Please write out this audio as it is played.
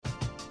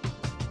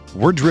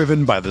We're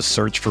driven by the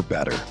search for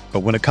better. But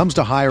when it comes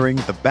to hiring,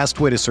 the best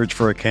way to search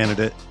for a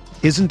candidate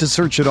isn't to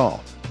search at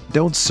all.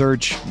 Don't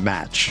search,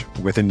 match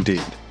with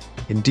Indeed.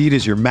 Indeed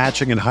is your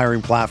matching and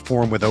hiring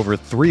platform with over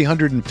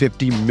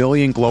 350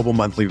 million global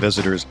monthly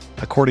visitors,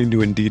 according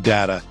to Indeed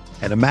data,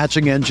 and a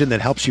matching engine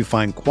that helps you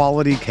find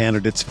quality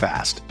candidates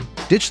fast.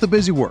 Ditch the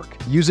busy work.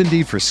 Use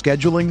Indeed for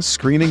scheduling,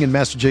 screening, and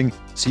messaging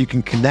so you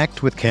can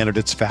connect with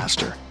candidates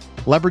faster.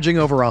 Leveraging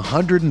over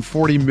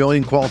 140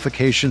 million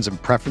qualifications and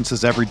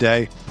preferences every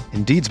day,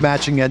 Indeed's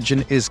matching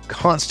engine is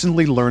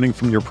constantly learning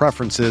from your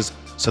preferences,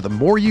 so the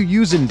more you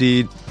use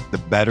Indeed, the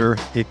better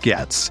it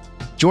gets.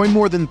 Join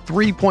more than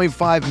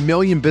 3.5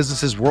 million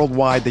businesses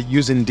worldwide that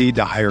use Indeed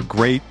to hire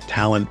great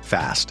talent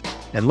fast.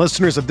 And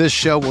listeners of this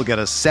show will get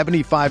a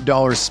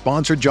 $75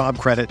 sponsored job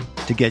credit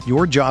to get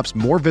your jobs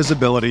more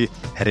visibility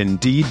at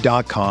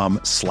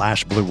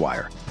Indeed.com/Blue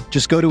Wire.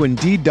 Just go to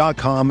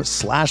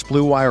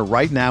Indeed.com/Blue Wire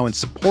right now and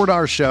support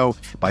our show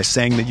by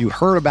saying that you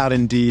heard about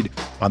Indeed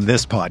on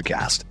this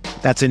podcast.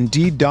 That's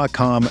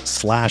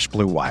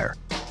Indeed.com/Blue Wire.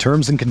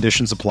 Terms and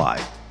conditions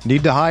apply.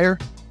 Need to hire?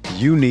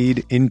 You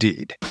need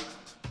Indeed.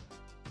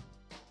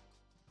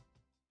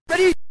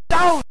 Ready,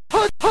 down,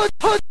 put.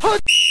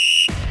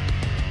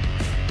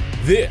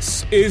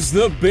 This is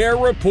the Bear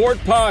Report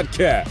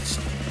Podcast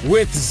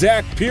with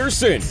Zach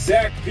Pearson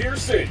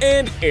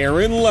and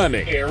Aaron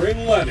Leming.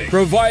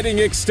 Providing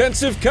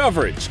extensive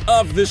coverage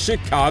of the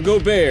Chicago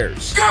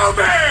Bears. Go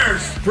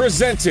Bears!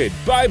 Presented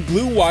by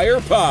Blue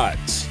Wire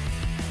Pods.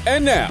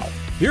 And now,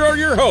 here are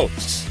your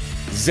hosts,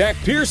 Zach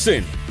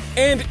Pearson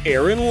and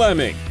Aaron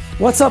Leming.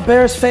 What's up,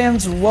 Bears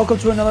fans? Welcome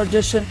to another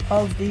edition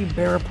of the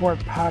Bear Report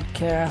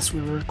Podcast.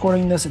 We were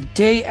recording this a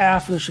day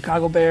after the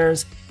Chicago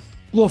Bears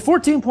blew a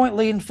 14-point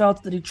lead and fell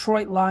to the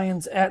Detroit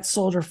Lions at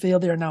Soldier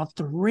Field. They are now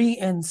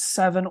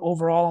 3-7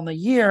 overall on the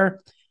year.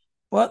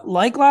 But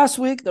like last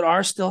week, there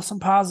are still some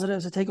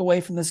positives to take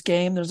away from this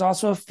game. There's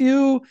also a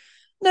few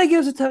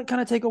negatives to kind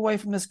of take away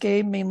from this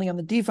game, mainly on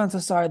the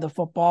defensive side of the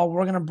football.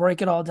 We're going to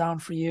break it all down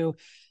for you,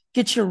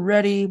 get you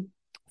ready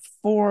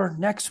for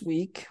next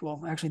week.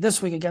 Well, actually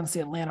this week against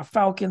the Atlanta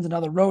Falcons,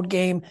 another road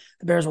game.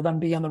 The Bears will then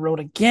be on the road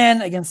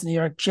again against the New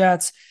York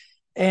Jets.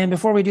 And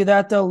before we do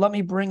that, though, let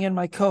me bring in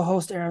my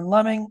co-host, Aaron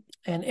Leming.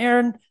 And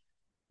Aaron,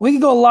 we could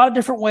go a lot of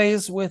different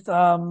ways with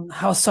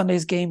how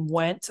Sunday's game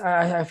went.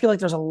 I feel like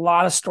there's a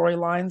lot of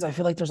storylines. I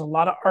feel like there's a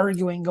lot of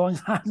arguing going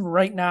on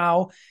right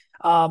now,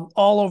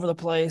 all over the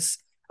place.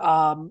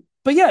 But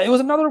yeah, it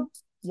was another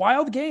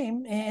wild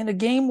game and a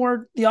game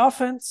where the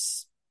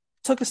offense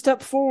took a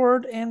step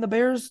forward and the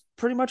Bears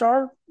pretty much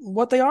are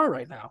what they are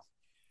right now.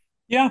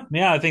 Yeah,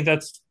 I think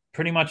that's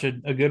pretty much a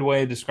good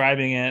way of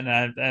describing it.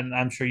 And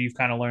I'm sure you've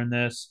kind of learned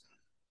this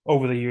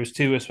over the years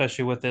too,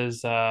 especially with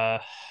as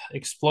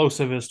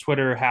explosive as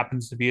Twitter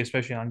happens to be,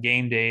 especially on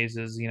game days.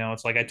 Is,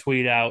 it's like I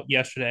tweeted out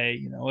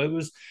yesterday,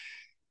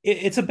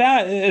 it's a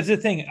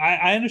thing.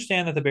 I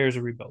understand that the Bears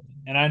are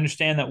rebuilding, and I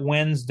understand that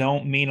wins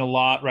don't mean a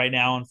lot right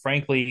now. And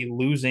frankly,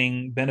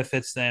 losing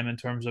benefits them in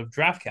terms of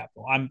draft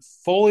capital. I'm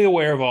fully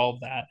aware of all of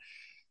that.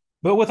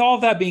 But with all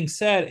of that being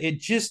said, it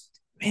just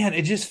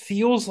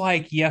feels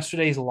like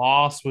yesterday's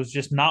loss was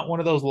just not one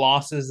of those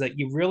losses that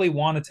you really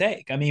want to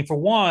take. I mean, for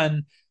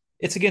one,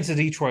 it's against the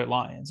Detroit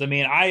Lions. I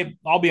mean,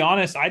 I'll be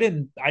honest, I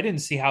didn't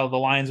see how the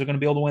Lions are going to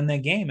be able to win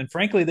that game. And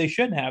frankly, they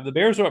shouldn't have. The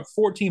Bears were up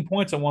 14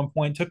 points at one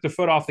point, took their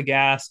foot off the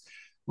gas,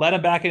 let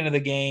them back into the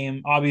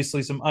game.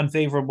 Obviously, some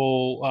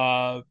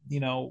unfavorable,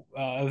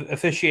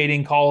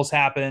 officiating calls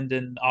happened,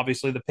 and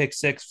obviously the pick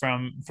six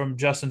from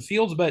Justin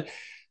Fields. But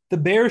the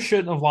Bears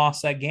shouldn't have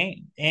lost that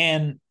game.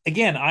 And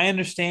again, I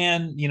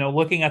understand,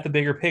 looking at the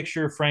bigger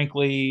picture,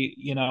 frankly,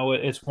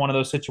 it's one of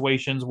those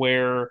situations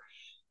where,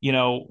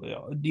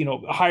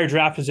 higher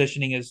draft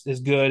positioning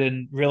is good.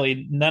 And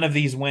really none of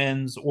these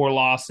wins or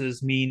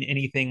losses mean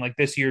anything like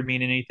this year,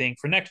 mean anything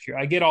for next year.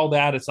 I get all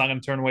that. It's not going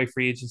to turn away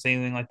free agents,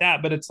 anything like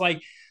that. But it's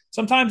like,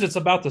 sometimes it's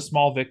about the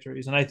small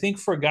victories. And I think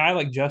for a guy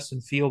like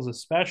Justin Fields,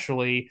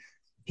 especially,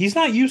 he's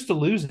not used to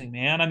losing,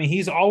 man. I mean,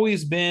 he's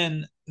always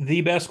been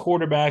the best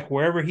quarterback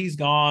wherever he's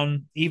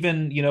gone.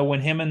 Even,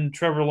 when him and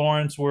Trevor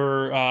Lawrence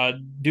were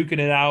duking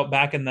it out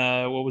back in the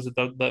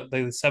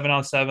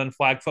 7-on-7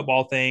 flag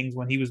football things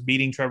when he was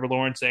beating Trevor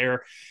Lawrence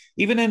there.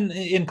 Even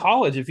in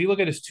college, if you look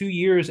at his 2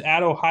 years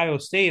at Ohio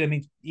State, I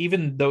mean,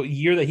 even the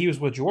year that he was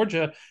with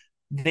Georgia,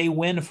 they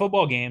win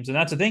football games. And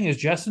that's the thing, is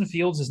Justin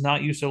Fields is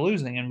not used to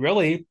losing. And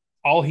really,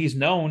 all he's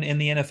known in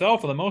the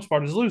NFL for the most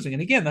part is losing.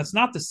 And again, that's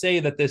not to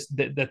say that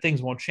that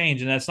things won't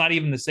change. And that's not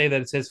even to say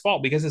that it's his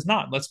fault, because it's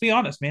not. Let's be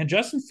honest, man.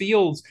 Justin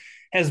Fields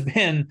has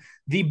been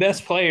the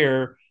best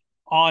player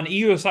on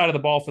either side of the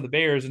ball for the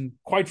Bears. And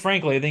quite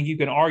frankly, I think you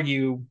can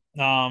argue,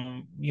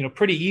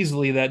 pretty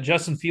easily that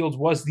Justin Fields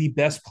was the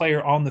best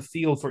player on the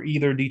field for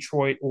either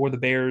Detroit or the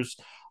Bears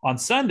on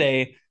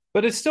Sunday.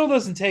 But it still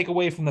doesn't take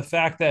away from the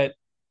fact that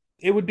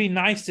it would be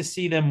nice to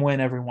see them win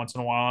every once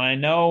in a while. And I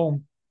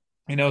know,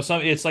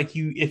 it's like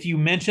if you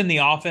mention the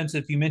offense,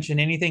 if you mention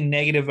anything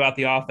negative about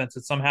the offense,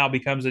 it somehow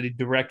becomes a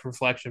direct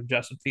reflection of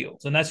Justin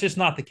Fields. And that's just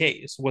not the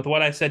case. With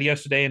what I said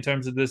yesterday in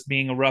terms of this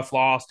being a rough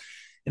loss,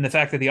 and the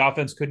fact that the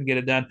offense couldn't get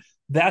it done.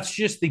 That's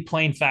just the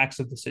plain facts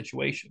of the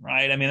situation,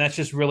 right? I mean, that's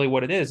just really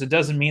what it is. It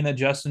doesn't mean that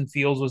Justin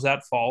Fields was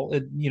at fault,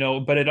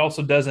 but it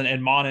also doesn't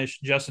admonish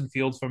Justin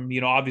Fields from,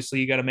 obviously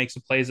you got to make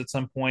some plays at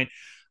some point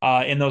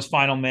in those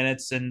final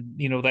minutes. And,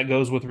 that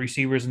goes with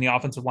receivers and the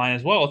offensive line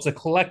as well. It's a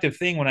collective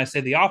thing when I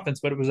say the offense,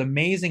 but it was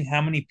amazing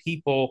how many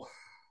people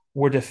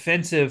were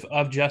defensive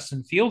of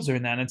Justin Fields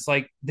during that. And it's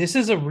like, this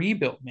is a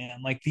rebuild,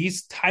 man. Like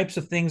these types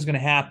of things going to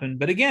happen.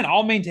 But again,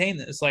 I'll maintain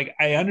this. Like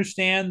I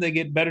understand they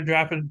get better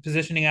draft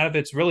positioning out of it.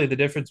 It's really the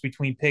difference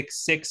between pick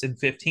 6 and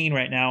 15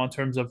 right now in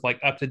terms of like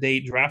up to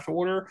date draft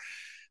order.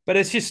 But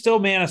it's just still,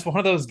 man, it's one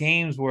of those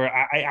games where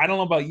I don't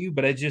know about you,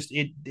 but it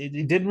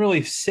didn't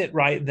really sit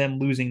right them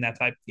losing that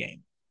type of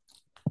game.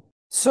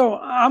 So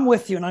I'm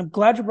with you, and I'm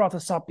glad you brought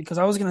this up because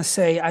I was going to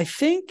say, I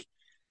think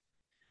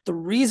the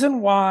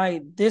reason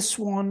why this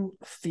one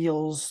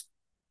feels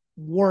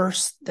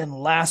worse than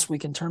last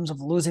week in terms of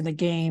losing the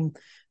game,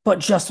 but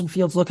Justin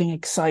Fields looking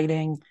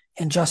exciting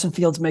and Justin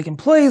Fields making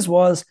plays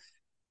was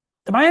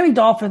the Miami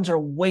Dolphins are a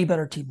way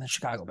better team than the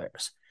Chicago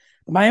Bears.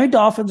 The Miami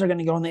Dolphins are going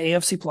to go in the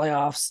AFC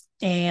playoffs,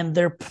 and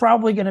they're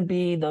probably going to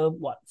be the,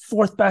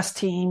 fourth best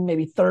team,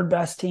 maybe third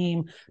best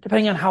team,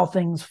 depending on how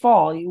things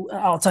fall,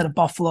 outside of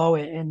Buffalo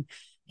and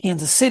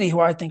Kansas City, who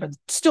I think are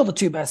still the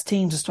two best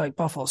teams despite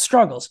Buffalo's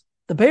struggles.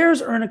 The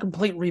Bears are in a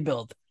complete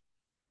rebuild.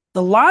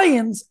 The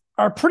Lions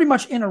are pretty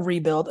much in a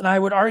rebuild, and I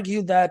would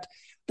argue that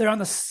they're on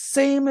the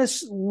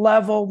same-ish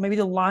level. Maybe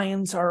the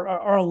Lions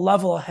are a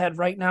level ahead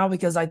right now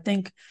because I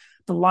think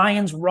the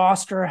Lions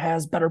roster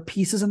has better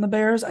pieces than the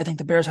Bears. I think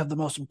the Bears have the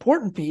most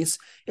important piece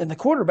in the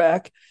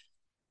quarterback.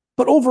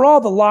 But overall,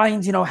 the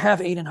Lions, have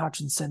Aiden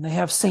Hutchinson. They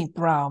have St.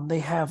 Brown. They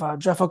have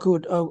Jeff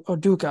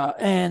Okudah.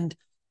 And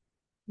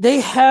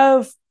they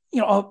have,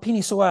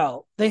 Penei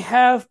Sewell. They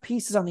have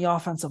pieces on the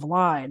offensive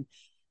line.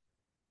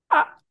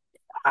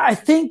 I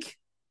think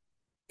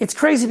it's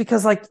crazy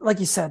because like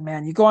you said,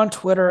 man, you go on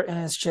Twitter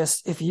and it's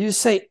just, if you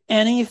say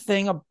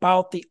anything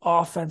about the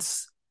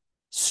offense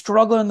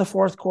struggling in the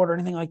fourth quarter,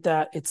 anything like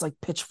that, it's like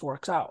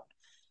pitchforks out.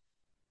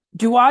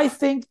 Do I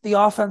think the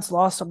offense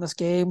lost from this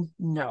game?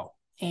 No.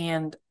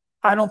 And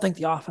I don't think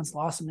the offense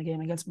lost in the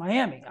game against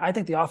Miami. I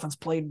think the offense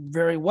played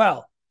very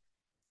well.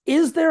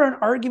 Is there an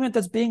argument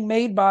that's being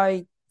made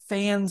by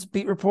fans,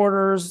 beat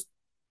reporters,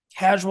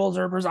 casual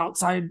observers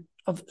outside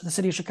of the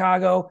city of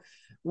Chicago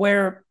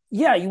where,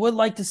 yeah, you would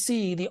like to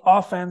see the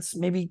offense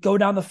maybe go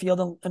down the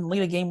field and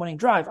lead a game-winning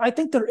drive? I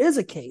think there is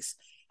a case.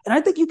 And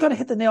I think you kind of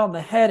hit the nail on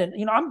the head.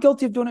 And, I'm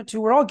guilty of doing it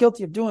too. We're all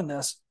guilty of doing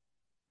this.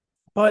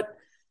 But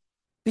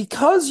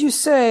because you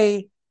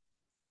say,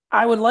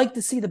 I would like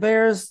to see the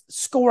Bears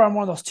score on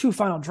one of those two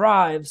final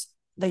drives,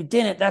 they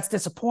didn't. That's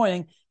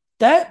disappointing.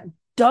 That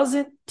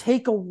doesn't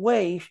take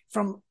away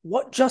from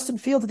what Justin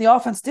Fields and the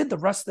offense did the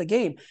rest of the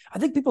game. I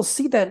think people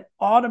see that and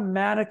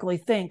automatically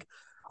think,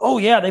 oh,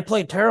 yeah, they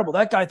played terrible.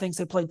 That guy thinks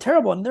they played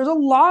terrible. And there's a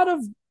lot of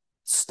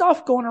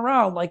stuff going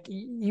around. Like,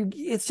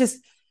 it's just,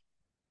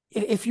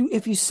 if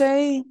you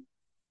say,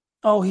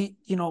 oh,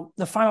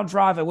 the final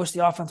drive, I wish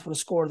the offense would have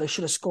scored. They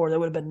should have scored. That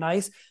would have been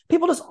nice.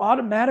 People just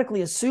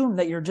automatically assume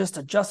that you're just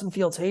a Justin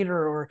Fields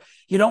hater or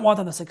you don't want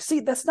them to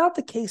succeed. That's not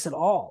the case at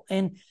all.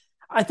 And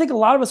I think a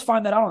lot of us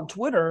find that out on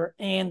Twitter,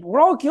 and we're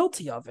all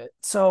guilty of it.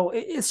 So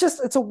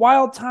it's a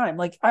wild time.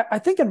 Like, I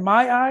think in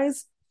my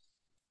eyes,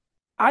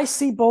 I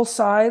see both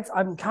sides.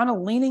 I'm kind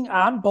of leaning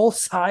on both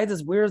sides,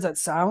 as weird as that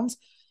sounds.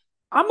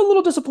 I'm a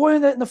little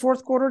disappointed that in the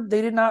fourth quarter,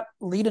 they did not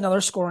lead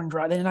another scoring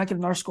drive. They did not get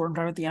another scoring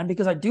drive at the end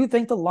because I do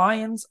think the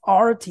Lions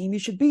are a team you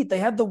should beat. They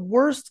had the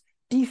worst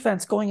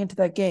defense going into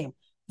that game.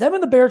 Them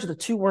and the Bears are the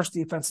two worst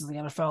defenses in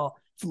the NFL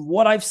from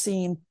what I've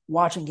seen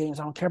watching games.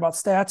 I don't care about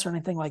stats or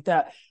anything like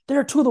that.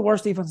 They're two of the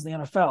worst defenses in the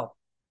NFL.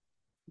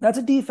 That's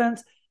a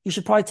defense you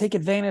should probably take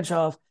advantage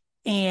of,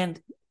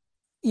 and,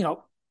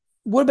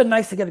 would have been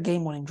nice to get a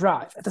game-winning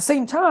drive. At the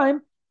same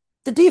time,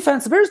 the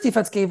Bears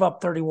defense gave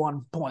up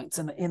 31 points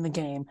in the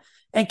game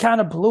and kind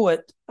of blew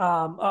it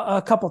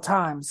a couple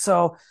times.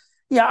 So,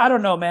 yeah, I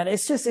don't know, man.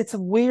 It's just a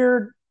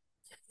weird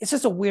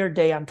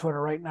day on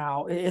Twitter right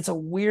now. It's a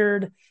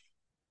weird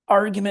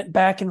argument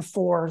back and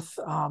forth,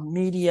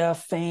 media,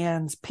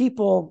 fans,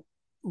 people,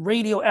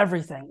 radio,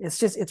 everything.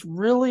 It's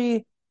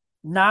really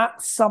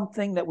not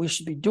something that we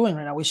should be doing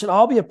right now. We should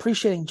all be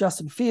appreciating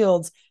Justin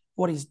Fields,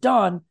 what he's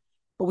done,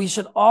 but we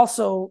should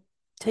also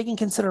take in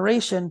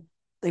consideration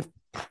they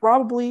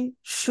probably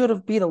should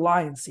have beat a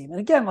Lions team. And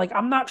again, like,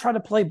 I'm not trying to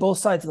play both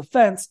sides of the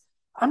fence.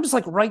 I'm just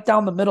like right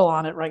down the middle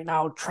on it right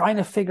now, trying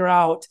to figure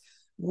out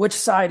which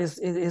side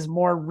is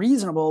more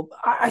reasonable.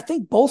 I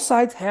think both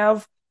sides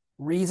have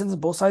reasons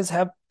and both sides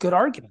have good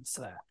arguments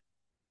to that.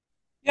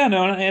 Yeah,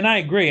 no, and I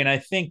agree. And I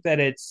think that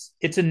it's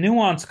a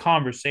nuanced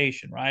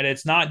conversation, right?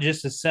 It's not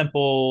just a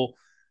simple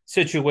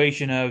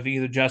situation of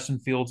either Justin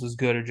Fields is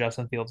good or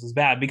Justin Fields is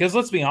bad. Because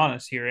let's be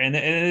honest here, and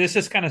this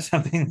is kind of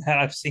something that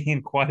I've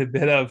seen quite a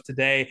bit of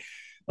today.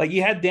 Like,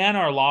 you had Dan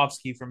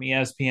Orlovsky from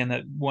ESPN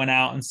that went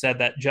out and said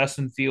that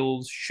Justin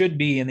Fields should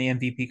be in the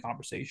MVP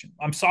conversation.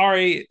 I'm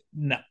sorry,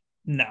 no.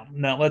 No.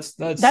 Let's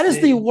That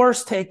is the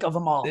worst take of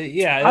them all.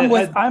 yeah.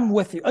 I'm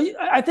with you.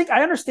 I think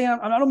I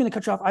understand. I don't mean to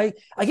cut you off. I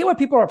get why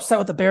people are upset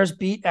with the Bears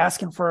beat,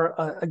 asking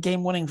for a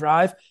game winning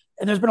drive.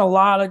 And there's been a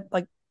lot of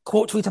like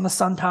quote tweets on the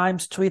Sun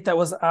Times tweet that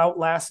was out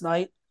last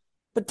night.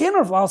 But Dan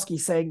Orlovsky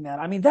saying that,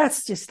 I mean,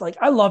 that's just like,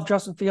 I love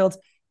Justin Fields.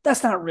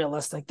 That's not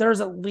realistic. There's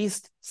at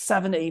least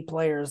 7 to 8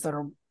 players that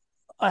are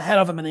ahead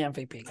of him in the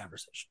MVP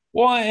conversation.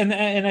 Well,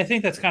 and I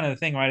think that's kind of the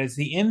thing, right? Is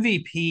the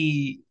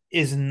MVP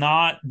is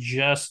not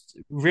just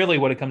really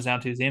what it comes down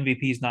to is the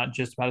MVP is not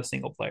just about a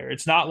single player.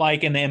 It's not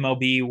like in the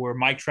MLB where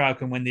Mike Trout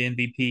can win the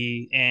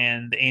MVP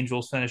and the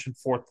Angels finish in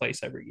 4th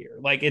place every year.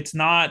 Like it's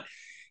not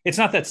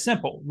that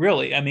simple,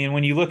 really. I mean,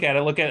 when you look at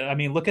it, look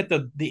at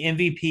the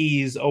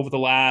MVPs over the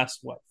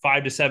last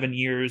 5 to 7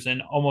 years,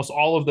 and almost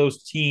all of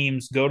those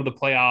teams go to the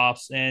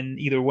playoffs and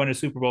either win a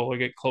Super Bowl or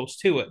get close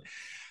to it.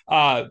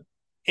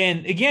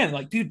 And again,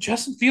 like, dude,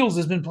 Justin Fields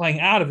has been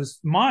playing out of his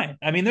mind.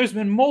 I mean, there's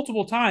been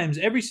multiple times,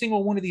 every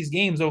single one of these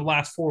games over the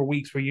last 4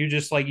 weeks, where you're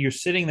just like, you're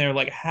sitting there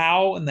like,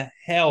 how in the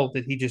hell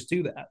did he just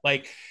do that?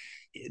 Like,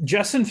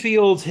 Justin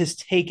Fields has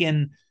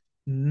taken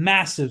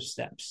massive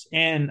steps.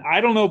 And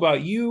I don't know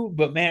about you,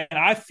 but man,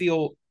 I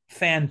feel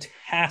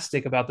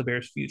fantastic about the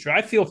Bears' future.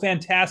 I feel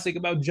fantastic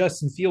about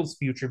Justin Fields'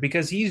 future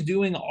because he's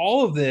doing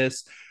all of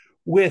this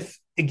with,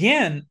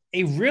 again,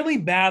 a really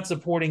bad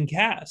supporting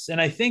cast.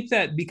 And I think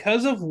that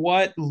because of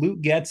what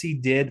Luke Getsy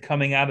did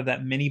coming out of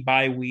that mini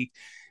bye week,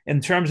 in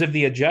terms of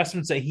the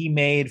adjustments that he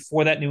made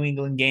for that New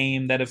England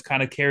game that have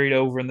kind of carried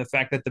over, and the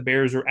fact that the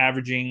Bears are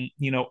averaging,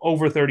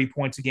 over 30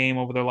 points a game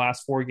over their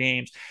last 4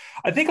 games,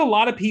 I think a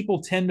lot of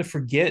people tend to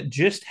forget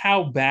just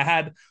how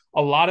bad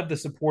a lot of the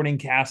supporting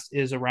cast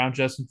is around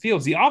Justin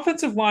Fields. The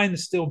offensive line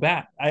is still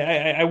bad.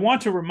 I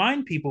want to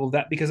remind people of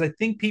that because I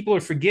think people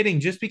are forgetting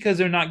just because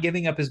they're not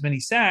giving up as many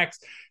sacks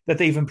that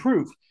they've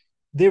improved.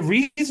 The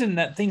reason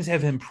that things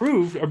have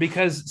improved are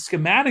because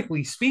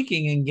schematically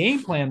speaking and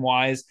game plan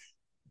wise,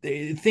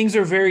 things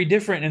are very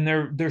different,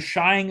 and they're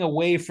shying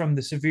away from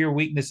the severe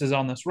weaknesses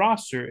on this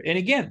roster. And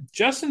again,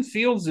 Justin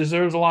Fields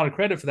deserves a lot of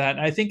credit for that.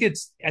 And I think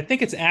it's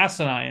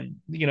asinine.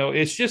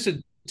 It's just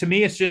to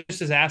me, it's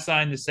just as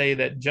asinine to say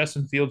that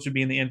Justin Fields should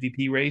be in the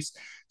MVP race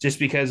just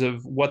because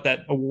of what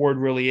that award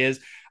really is.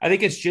 I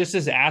think it's just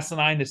as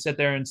asinine to sit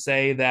there and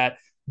say that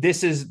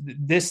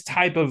this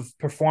type of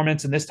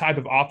performance and this type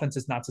of offense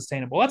is not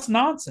sustainable. That's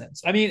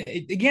nonsense. I mean,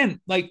 again,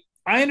 like,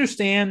 I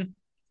understand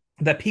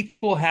that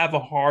people have a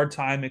hard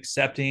time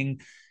accepting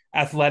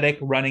athletic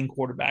running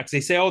quarterbacks. They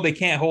say, oh, they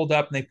can't hold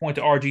up, and they point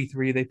to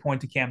RG3, they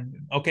point to Cam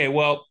Newton. Okay,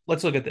 well,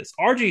 let's look at this.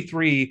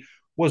 RG3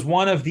 was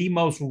one of the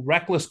most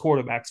reckless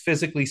quarterbacks,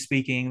 physically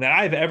speaking, that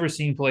I've ever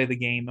seen play the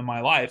game in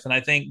my life. And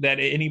I think that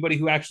anybody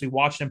who actually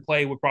watched him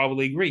play would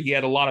probably agree. He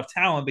had a lot of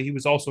talent, but he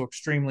was also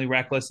extremely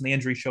reckless, and the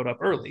injury showed up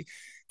early.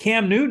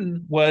 Cam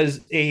Newton was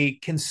a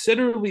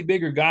considerably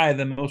bigger guy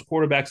than most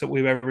quarterbacks that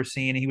we've ever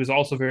seen. He was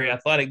also very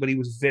athletic, but he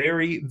was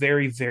very,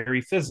 very, very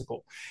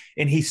physical.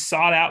 And he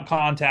sought out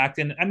contact.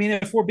 And I mean,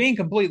 if we're being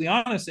completely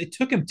honest, it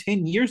took him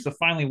 10 years to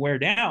finally wear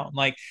down.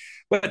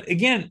 But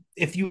again,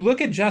 if you look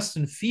at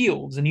Justin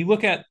Fields and you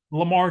look at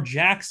Lamar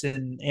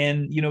Jackson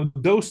and,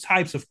 those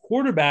types of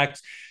quarterbacks,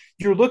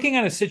 you're looking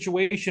at a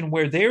situation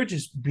where they're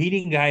just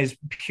beating guys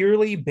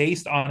purely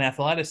based on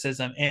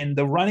athleticism, and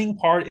the running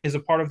part is a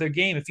part of their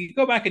game. If you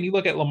go back and you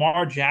look at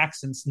Lamar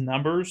Jackson's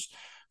numbers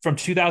from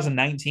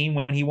 2019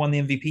 when he won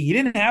the MVP, he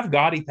didn't have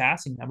gaudy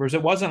passing numbers.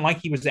 It wasn't like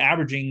he was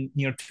averaging,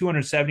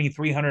 270,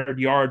 300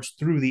 yards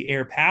through the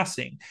air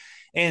passing.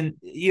 And,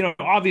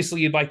 obviously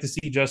you'd like to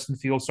see Justin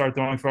Fields start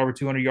throwing for over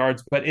 200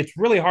 yards, but it's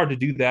really hard to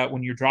do that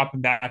when you're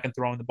dropping back and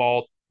throwing the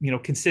ball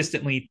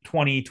consistently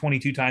 20,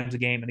 22 times a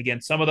game. And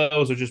again, some of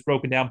those are just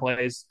broken down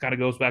plays, kind of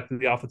goes back to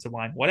the offensive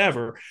line,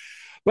 whatever.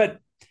 But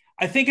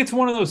I think it's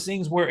one of those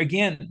things where,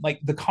 again, like,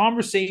 the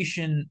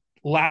conversation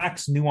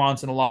lacks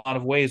nuance in a lot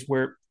of ways,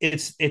 where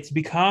it's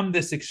become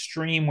this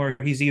extreme where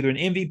he's either an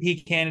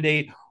MVP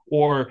candidate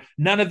or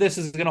none of this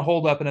is going to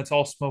hold up and it's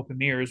all smoke and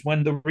mirrors,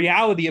 when the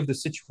reality of the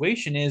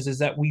situation is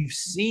that we've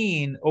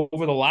seen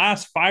over the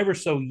last 5 or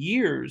so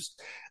years,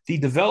 the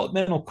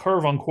developmental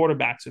curve on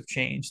quarterbacks have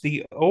changed.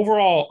 The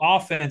overall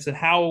offense and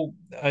how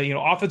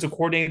offensive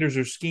coordinators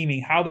are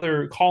scheming, how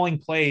they're calling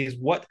plays,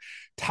 what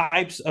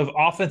types of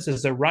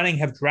offenses they're running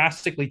have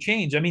drastically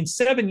changed. I mean,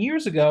 7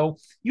 years ago,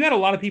 you had a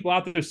lot of people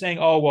out there saying,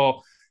 oh,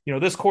 well,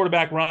 this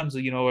quarterback runs,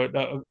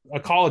 a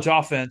college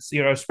offense,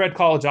 a spread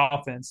college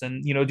offense,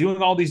 and,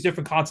 doing all these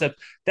different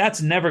concepts. That's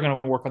never going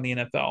to work on the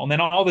NFL. And then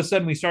all of a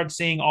sudden we start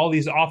seeing all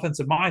these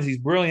offensive minds, these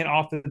brilliant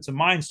offensive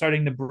minds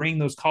starting to bring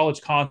those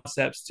college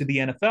concepts to the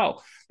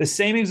NFL. The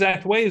same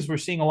exact way as we're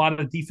seeing a lot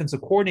of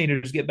defensive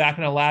coordinators get back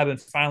in a lab and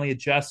finally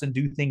adjust and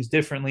do things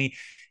differently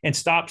and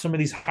stop some of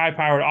these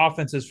high-powered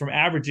offenses from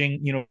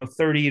averaging,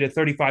 30 to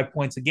 35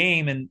 points a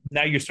game. And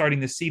now you're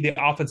starting to see the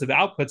offensive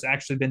outputs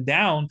actually been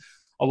down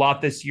a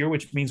lot this year,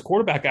 which means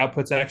quarterback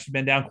outputs have actually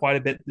been down quite a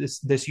bit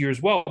this year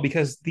as well,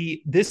 because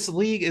this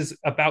league is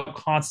about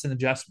constant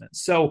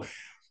adjustments. So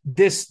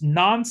this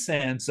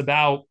nonsense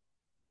about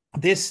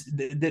this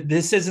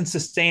isn't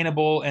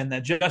sustainable and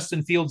that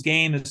Justin Fields'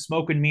 game is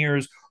smoke and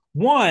mirrors.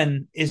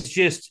 One is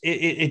just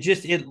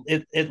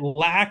it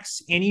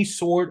lacks any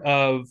sort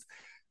of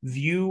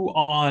view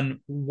on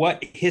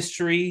what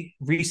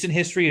recent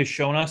history has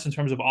shown us in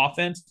terms of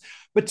offense.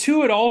 But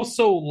two, it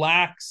also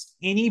lacks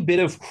any bit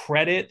of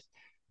credit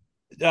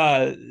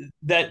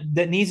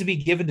that needs to be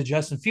given to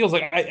Justin Fields.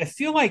 Like I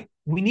feel like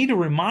we need to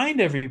remind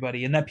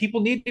everybody, and that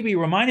people need to be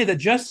reminded, that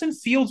Justin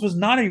Fields was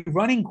not a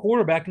running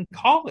quarterback in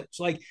college.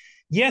 Like,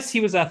 yes, he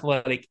was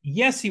athletic.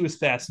 Yes, he was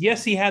fast.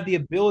 Yes, he had the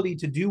ability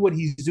to do what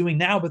he's doing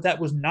now, but that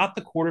was not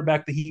the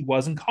quarterback that he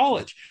was in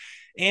college.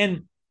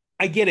 And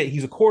I get it.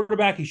 He's a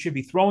quarterback. He should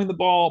be throwing the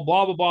ball,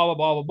 blah, blah, blah, blah,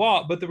 blah, blah,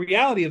 blah. But the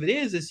reality of it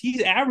is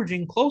he's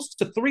averaging close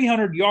to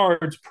 300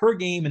 yards per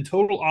game in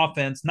total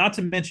offense, not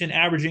to mention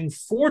averaging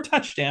 4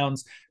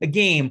 touchdowns a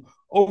game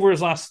over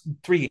his last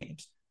 3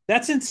 games.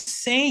 That's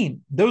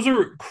insane. Those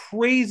are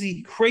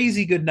crazy,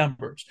 crazy good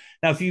numbers.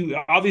 Now, if you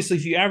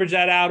average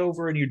that out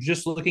over and you're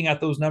just looking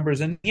at those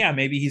numbers, and yeah,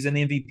 maybe he's in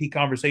the MVP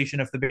conversation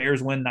if the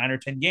Bears win 9 or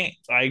 10 games.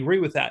 I agree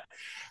with that.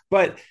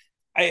 But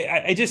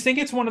I just think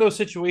it's one of those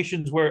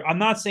situations where I'm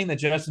not saying that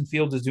Justin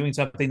Fields is doing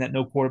something that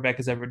no quarterback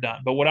has ever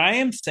done. But what I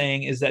am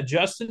saying is that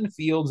Justin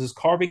Fields is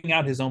carving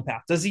out his own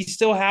path. Does he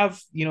still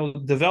have,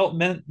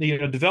 development,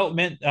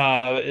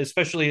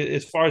 especially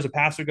as far as a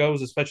passer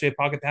goes, especially a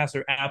pocket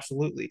passer?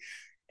 Absolutely.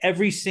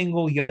 Every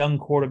single young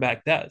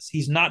quarterback does.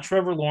 He's not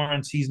Trevor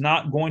Lawrence. He's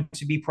not going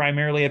to be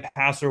primarily a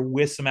passer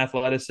with some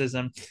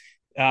athleticism.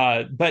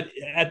 But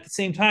at the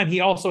same time, he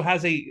also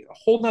has a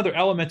whole nother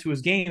element to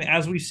his game,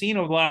 as we've seen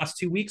over the last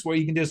 2 weeks, where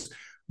you can just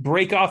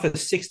break off a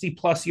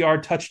 60-plus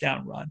yard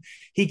touchdown run.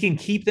 He can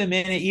keep them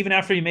in it. Even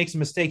after he makes a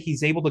mistake,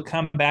 he's able to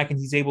come back and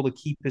he's able to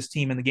keep his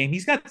team in the game.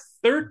 He's got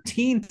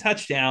 13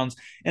 touchdowns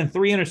and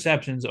 3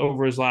 interceptions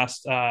over his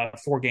last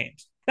 4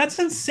 games. That's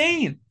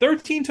insane.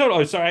 13 total.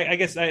 Oh, sorry. I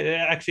guess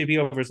it'd be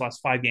over his last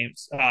 5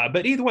 games.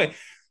 But either way,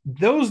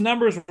 those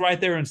numbers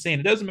right there are insane.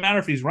 It doesn't matter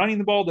if he's running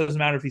the ball. It doesn't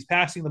matter if he's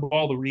passing the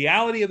ball. The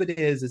reality of it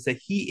is that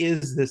he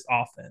is this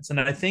offense. And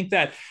I think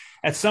that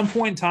at some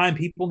point in time,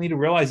 people need to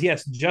realize,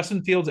 yes,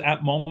 Justin Fields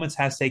at moments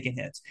has taken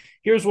hits.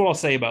 Here's what I'll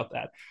say about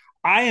that.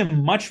 I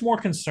am much more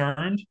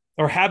concerned,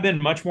 or have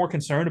been much more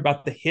concerned,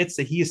 about the hits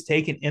that he has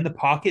taken in the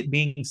pocket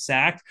being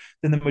sacked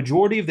than the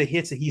majority of the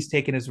hits that he's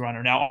taken as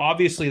runner. Now,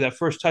 obviously, that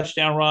first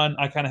touchdown run,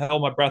 I kind of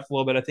held my breath a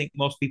little bit. I think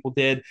most people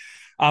did.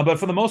 But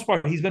for the most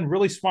part, he's been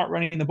really smart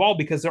running the ball,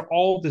 because they're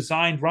all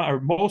designed run, or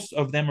most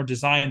of them are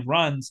designed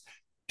runs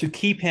to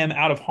keep him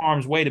out of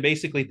harm's way, to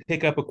basically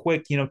pick up a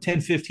quick, 10,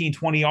 15,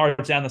 20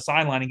 yards down the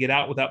sideline and get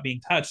out without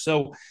being touched.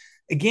 So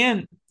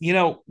again,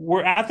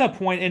 we're at that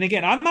point. And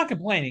again, I'm not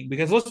complaining,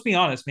 because let's be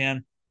honest,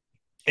 man.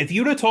 If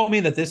you'd have told me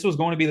that this was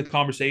going to be the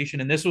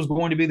conversation and this was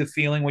going to be the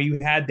feeling where you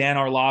had Dan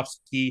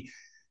Orlovsky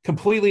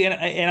completely,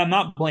 and I'm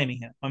not blaming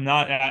him.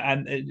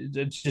 I'm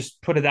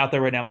just put it out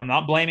there right now. I'm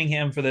not blaming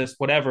him for this,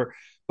 whatever.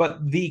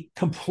 But the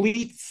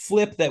complete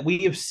flip that we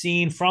have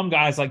seen from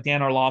guys like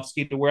Dan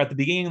Orlovsky, to where at the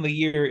beginning of the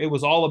year, it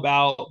was all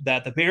about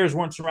that the Bears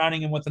weren't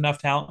surrounding him with enough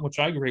talent, which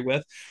I agree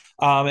with,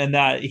 and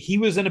that he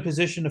was in a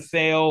position to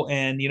fail.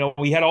 And,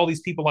 we had all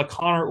these people like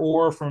Connor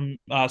Orr from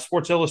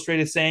Sports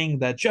Illustrated saying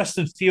that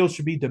Justin Fields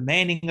should be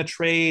demanding a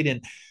trade.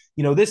 And,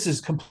 this is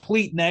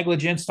complete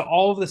negligence, to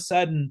all of a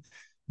sudden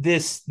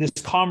this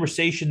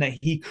conversation that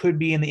he could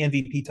be in the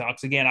MVP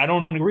talks. Again, I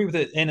don't agree with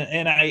it,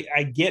 and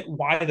I get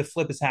why the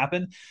flip has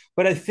happened,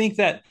 but I think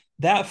that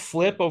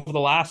flip over the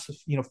last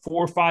 4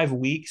 or 5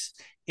 weeks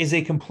is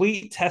a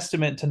complete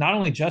testament to not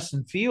only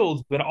Justin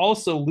Fields but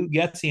also Luke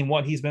Getsy and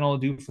what he's been able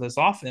to do for this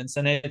offense.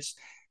 And I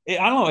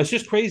don't know, it's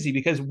just crazy,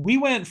 because we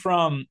went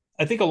from,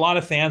 I think a lot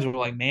of fans were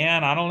like,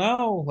 man, I don't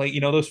know. Like,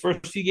 those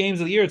first few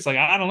games of the year, it's like,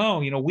 I don't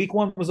know. Week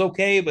 1 was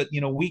okay, but,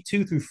 week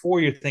 2 through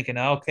 4, you're thinking,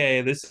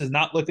 okay, this is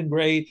not looking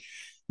great.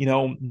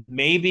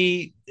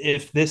 Maybe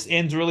if this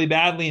ends really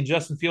badly and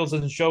Justin Fields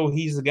doesn't show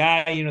he's the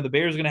guy, the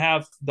Bears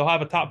are they'll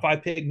have a top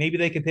 5 pick. Maybe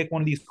they can pick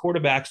one of these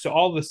quarterbacks. So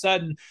all of a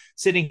sudden,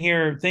 sitting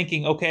here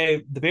thinking,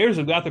 okay, the Bears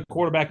have got the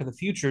quarterback of the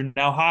future.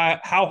 Now,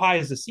 how high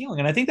is the ceiling?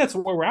 And I think that's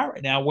where we're at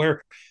right now,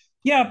 where,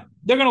 yeah,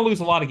 they're going to lose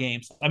a lot of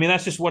games. I mean,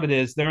 that's just what it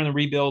is. They're in the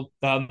rebuild.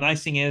 The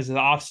nice thing is the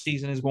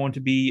offseason is going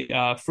to be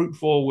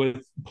fruitful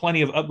with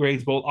plenty of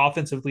upgrades, both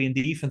offensively and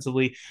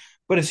defensively.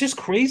 But it's just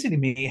crazy to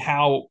me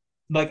how,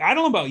 I don't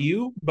know about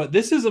you, but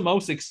this is the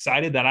most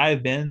excited that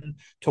I've been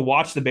to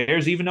watch the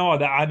Bears, even though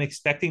I'm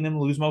expecting them to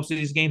lose most of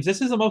these games.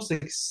 This is the most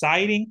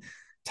exciting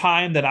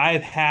time that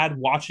I've had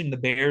watching the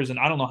Bears, and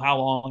I don't know how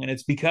long. And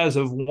it's because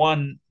of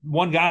one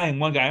guy and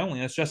one guy only.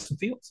 That's Justin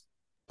Fields.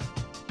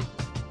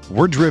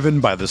 We're driven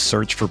by the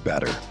search for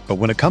better. But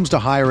when it comes to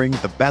hiring,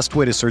 the best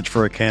way to search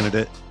for a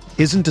candidate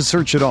isn't to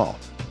search at all.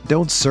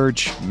 Don't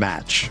search,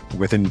 match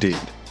with Indeed.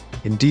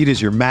 Indeed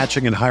is your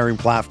matching and hiring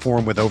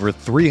platform with over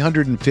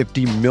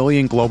 350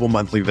 million global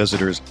monthly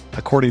visitors,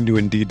 according to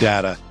Indeed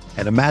data,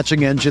 and a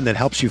matching engine that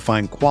helps you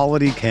find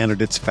quality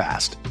candidates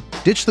fast.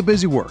 Ditch the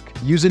busy work.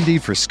 Use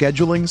Indeed for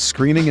scheduling,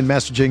 screening, and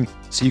messaging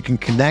so you can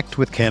connect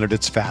with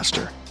candidates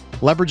faster.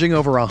 Leveraging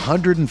over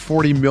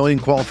 140 million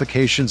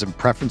qualifications and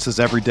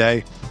preferences every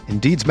day,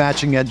 Indeed's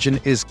matching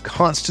engine is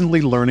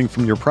constantly learning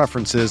from your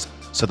preferences,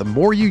 so the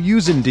more you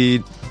use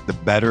Indeed, the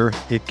better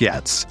it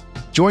gets.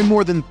 Join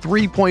more than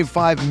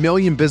 3.5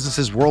 million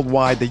businesses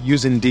worldwide that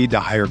use Indeed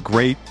to hire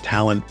great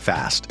talent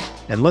fast.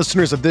 And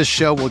listeners of this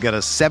show will get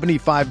a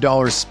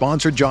 $75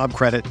 sponsored job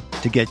credit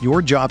to get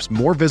your jobs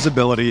more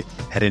visibility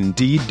at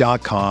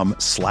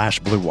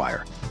Indeed.com/Blue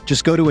Wire.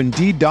 Just go to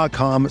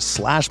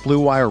Indeed.com/Blue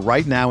Wire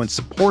right now and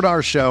support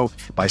our show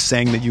by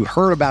saying that you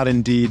heard about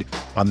Indeed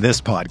on this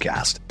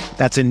podcast.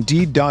 That's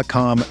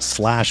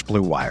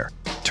Indeed.com/Blue Wire.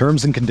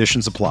 Terms and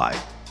conditions apply.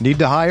 Need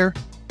to hire?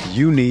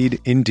 You need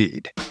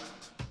Indeed.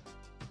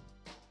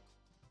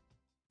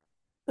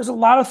 There's a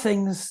lot of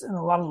things and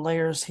a lot of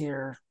layers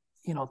here,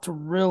 to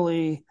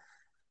really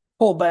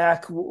pull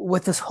back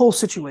with this whole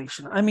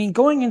situation. I mean,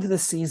 going into the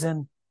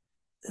season,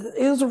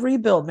 it was a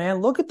rebuild,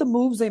 man. Look at the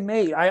moves they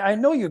made. I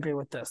know you agree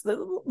with this. The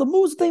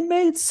moves they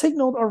made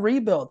signaled a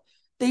rebuild.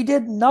 They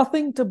did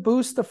nothing to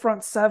boost the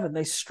front seven.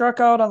 They struck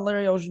out on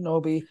Larry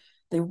Ojanobi.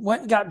 They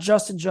went and got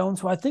Justin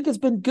Jones, who I think has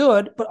been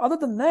good. But other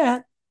than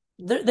that,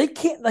 they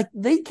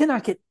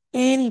cannot get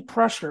any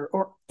pressure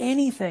or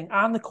anything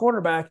on the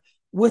quarterback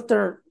with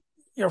their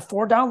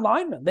four down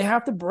linemen. They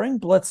have to bring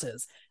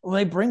blitzes. When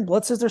they bring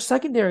blitzes, their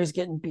secondary is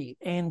getting beat.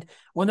 And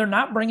when they're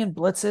not bringing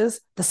blitzes,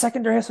 the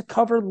secondary has to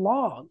cover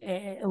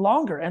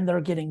longer, and they're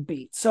getting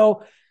beat.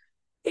 So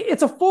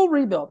it's a full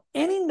rebuild.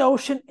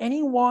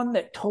 Anyone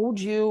that told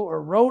you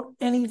or wrote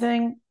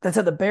anything that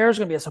said the Bears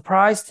are going to be a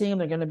surprise team,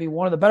 they're going to be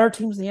one of the better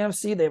teams in the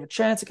NFC, they have a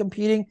chance of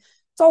competing,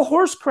 it's all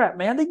horse crap,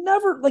 man. They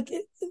never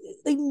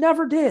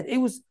did. It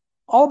was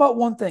all about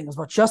one thing. It was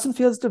about Justin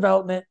Fields'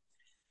 development,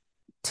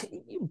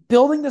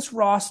 building this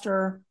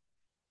roster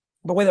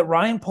the way that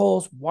Ryan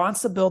Poles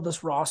wants to build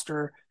this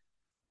roster.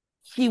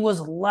 He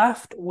was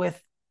left with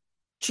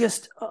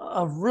just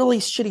a really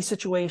shitty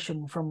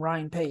situation from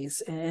Ryan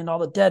Pace and all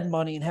the dead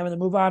money and having to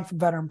move on from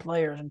veteran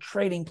players and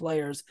trading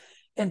players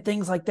and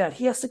things like that.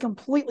 He has to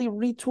completely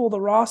retool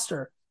the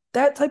roster.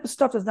 That type of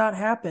stuff does not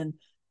happen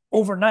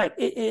overnight.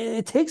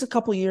 It takes a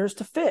couple years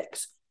to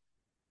fix.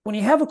 When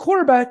you have a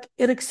quarterback,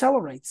 it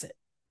accelerates it.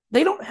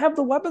 They don't have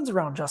the weapons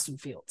around Justin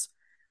Fields.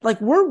 Like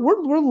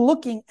we're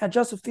looking at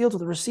Justin Fields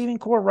with the receiving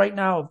core right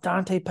now of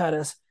Dante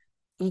Pettis,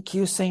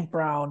 EQ St.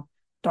 Brown,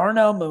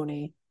 Darnell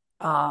Mooney,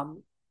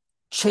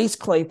 Chase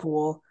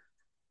Claypool,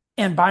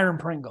 and Byron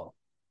Pringle.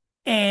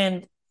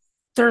 And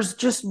there's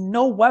just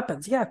no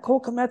weapons. Yeah,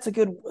 Cole Kmet's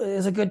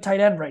is a good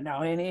tight end right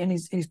now, and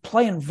he's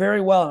playing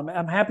very well.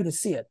 I'm happy to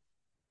see it.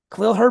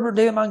 Khalil Herbert and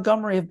David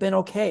Montgomery have been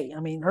okay.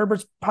 I mean,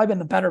 Herbert's probably been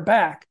the better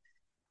back.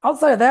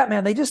 Outside of that,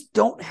 man, they just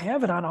don't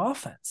have it on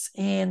offense.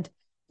 And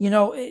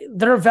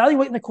they're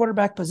evaluating the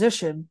quarterback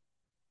position,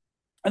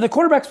 and the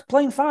quarterback's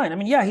playing fine. I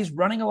mean, yeah, he's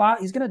running a lot.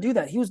 He's going to do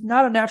that. He was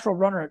not a natural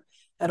runner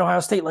at Ohio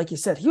State, like you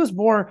said. He was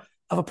more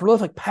of a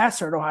prolific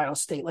passer at Ohio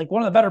State, like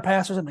one of the better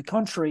passers in the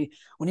country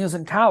when he was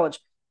in college.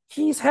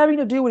 He's having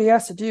to do what he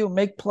has to do,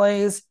 make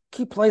plays,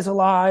 keep plays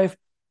alive,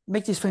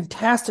 make these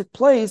fantastic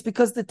plays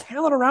because the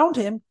talent around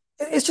him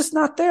is just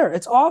not there.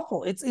 It's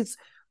awful. It's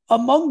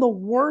among the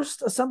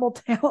worst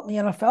assembled talent in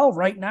the NFL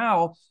right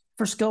now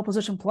for skill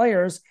position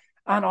players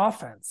on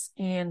offense.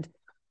 And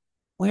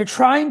when you're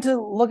trying to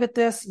look at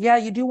this, yeah,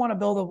 you do want to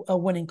build a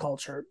winning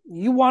culture.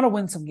 You want to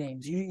win some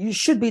games. You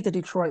should beat the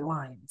Detroit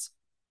Lions.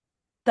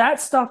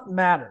 That stuff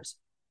matters.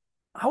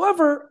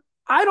 However,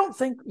 I don't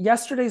think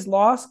yesterday's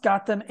loss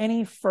got them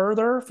any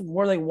further from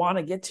where they want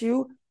to get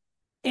to.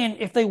 And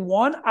if they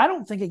won, I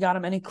don't think it got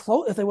them any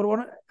close. If they would have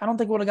won, I don't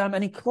think it would have got them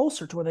any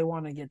closer to where they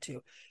wanted to get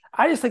to.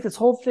 I just think this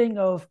whole thing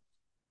of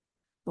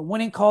the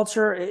winning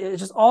culture, it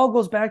just all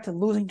goes back to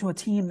losing to a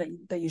team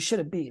that you should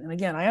have beat. And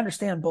again, I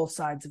understand both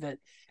sides of it.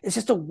 It's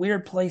just a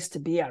weird place to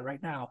be at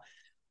right now.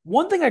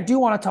 One thing I do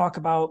want to talk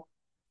about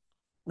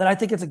that I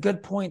think is a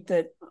good point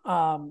that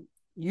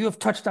you have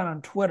touched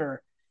on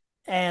Twitter,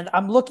 and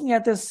I'm looking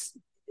at this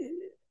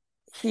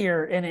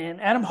here,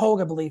 and Adam Hogue,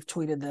 I believe,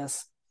 tweeted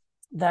this,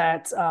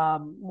 that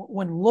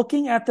when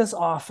looking at this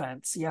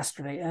offense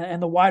yesterday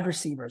and the wide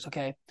receivers,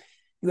 okay,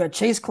 you had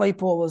Chase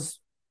Claypool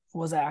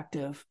was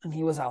active, and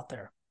he was out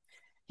there.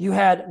 You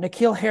had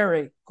N'Keal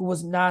Harry, who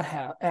was not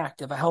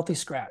active, a healthy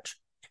scratch.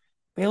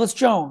 Velus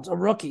Jones, a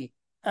rookie,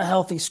 a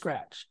healthy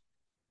scratch.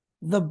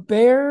 The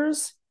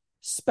Bears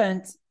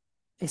spent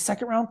a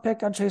second-round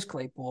pick on Chase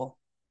Claypool.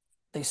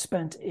 They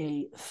spent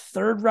a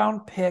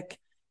third-round pick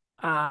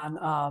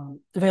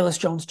on Velus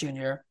Jones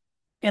Jr.,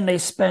 and they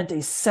spent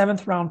a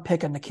seventh-round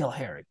pick on N'Keal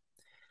Harry.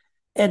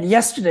 And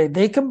yesterday,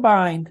 they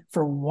combined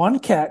for one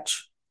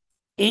catch,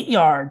 8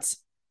 yards,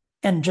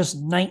 and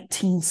just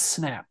 19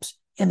 snaps.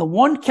 And the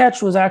one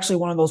catch was actually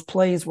one of those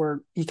plays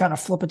where you kind of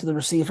flip it to the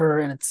receiver,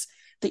 and it's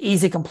the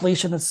easy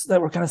completion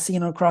that we're kind of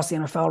seeing across the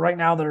NFL right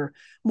now that are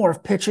more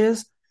of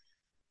pitches.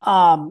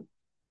 19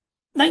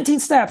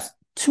 snaps,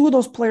 2 of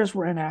those players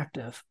were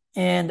inactive.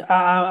 And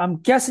I'm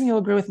guessing you'll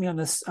agree with me on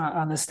this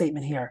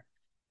statement here.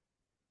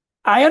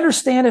 I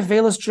understand if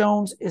Velus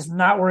Jones is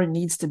not where he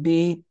needs to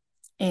be,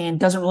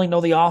 and doesn't really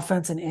know the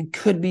offense and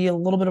could be a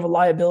little bit of a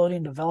liability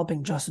in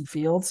developing Justin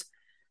Fields.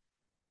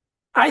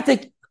 I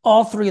think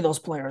all three of those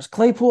players,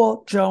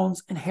 Claypool,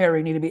 Jones, and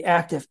Harry, need to be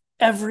active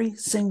every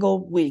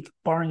single week,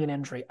 barring an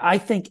injury. I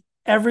think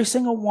every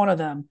single one of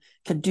them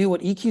can do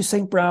what EQ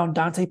St. Brown,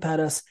 Dante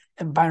Pettis,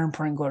 and Byron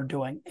Pringle are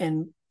doing,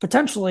 and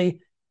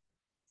potentially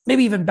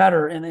maybe even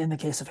better in the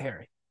case of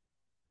Harry.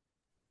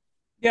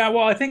 Yeah,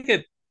 well, I think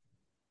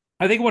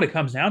what it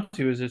comes down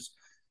to is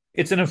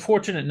it's an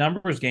unfortunate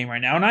numbers game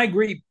right now. And I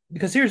agree,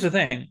 because here's the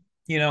thing,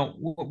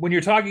 when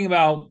you're talking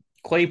about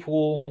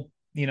Claypool,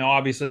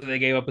 obviously they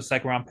gave up a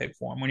second round pick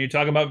for him. When you're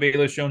talking about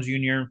Velus Jones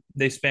Jr.,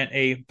 they spent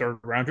a third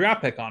round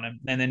draft pick on him.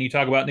 And then you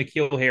talk about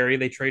N'Keal Harry,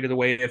 they traded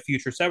away a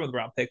future seventh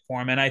round pick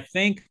for him. And I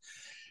think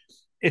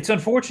it's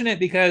unfortunate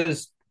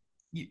because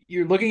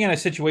you're looking at a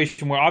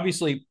situation where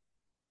obviously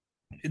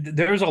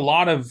there's a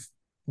lot of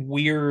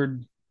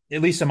weird,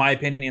 at least in my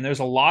opinion, there's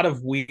a lot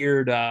of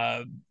weird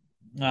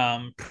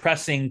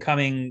pressing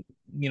coming,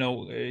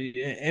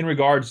 in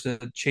regards to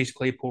Chase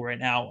Claypool right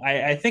now.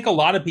 I think a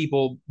lot of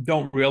people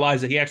don't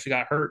realize that he actually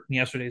got hurt in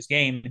yesterday's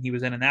game and he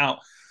was in and out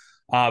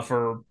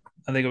for,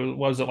 I think it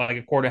was like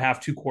a quarter, half,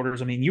 2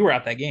 quarters. I mean, you were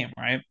at that game,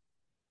 right?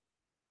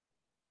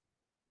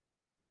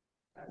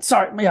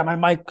 Sorry, yeah, my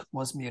mic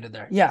was muted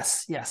there.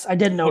 Yes, I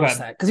did notice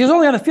that because he was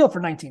only on the field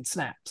for 19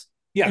 snaps.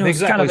 Yeah,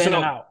 exactly. Kind of in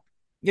and out.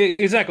 Yeah,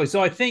 exactly.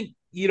 So I think,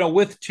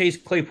 with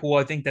Chase Claypool,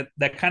 I think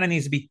that kind of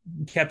needs to be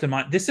kept in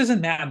mind. This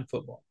isn't Madden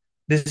football.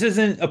 This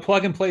isn't a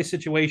plug and play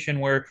situation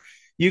where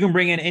you can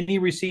bring in any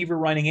receiver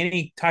running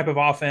any type of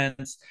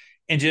offense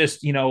and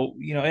just, and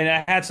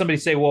I had somebody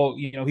say, well,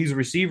 he's a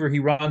receiver, he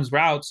runs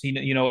routes,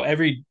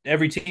 every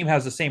team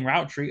has the same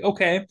route tree.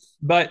 Okay.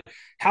 But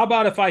how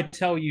about if I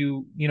tell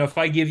you, if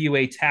I give you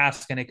a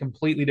task in a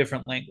completely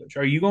different language,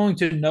 are you going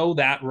to know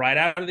that right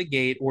out of the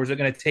gate, or is it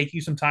going to take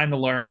you some time to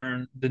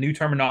learn the new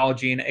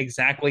terminology and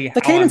exactly how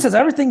the cadence says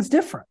everything's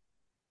different?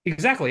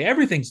 Exactly.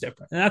 Everything's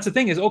different. And that's the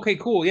thing is, okay,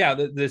 cool. Yeah.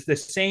 The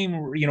same,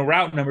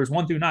 route numbers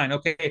 1 through 9.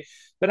 Okay.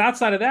 But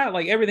outside of that,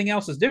 like everything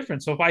else is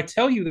different. So if I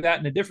tell you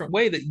that in a different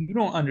way that you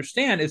don't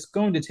understand, it's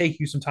going to take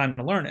you some time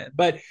to learn it.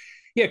 But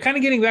yeah, kind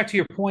of getting back to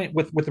your point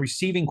with the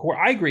receiving core,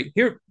 I agree.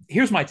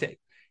 Here's my take.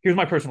 Here's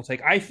my personal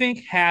take. I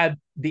think had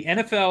the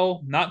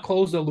NFL not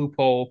closed the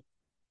loophole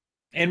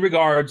in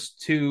regards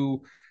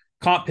to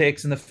comp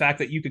picks and the fact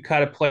that you could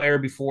cut a player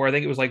before, I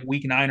think it was like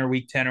week 9 or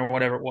week 10 or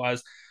whatever it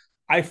was,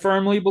 I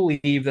firmly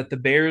believe that the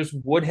Bears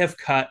would have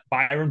cut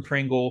Byron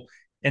Pringle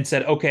and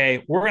said,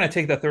 okay, we're going to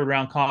take the third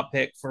round comp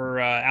pick for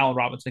Allen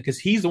Robinson, because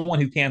he's the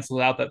one who canceled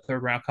out that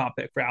third round comp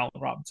pick for Allen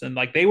Robinson.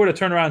 Like they would have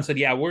turned around and said,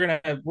 yeah, we're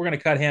going to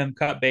cut him,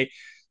 cut bait.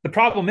 The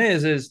problem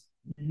is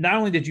not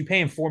only did you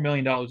pay him $4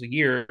 million a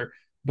year,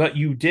 but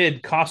you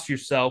did cost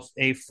yourself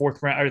a third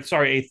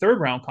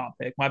round comp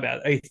pick. My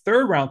bad, a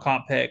third round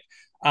comp pick.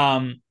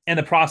 And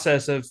the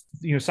process of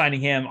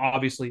signing him,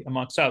 obviously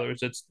amongst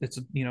others, it's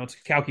a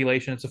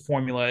calculation, it's a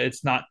formula.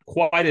 It's not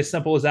quite as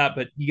simple as that,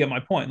 but you get my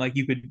point. Like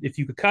if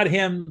you could cut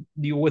him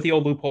with the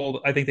old loophole,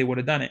 I think they would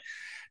have done it.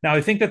 Now I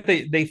think that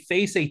they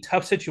face a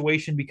tough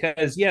situation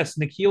because yes,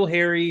 N'Keal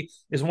Harry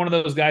is one of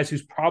those guys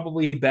who's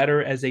probably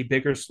better as a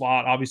bigger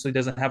slot. Obviously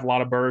doesn't have a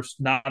lot of burst,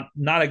 not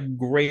a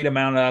great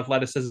amount of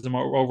athleticism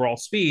or overall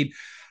speed,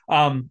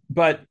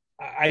 but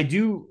I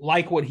do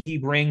like what he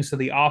brings to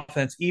the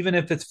offense, even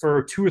if it's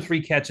for 2 or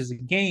 3 catches a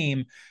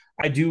game.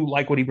 I do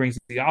like what he brings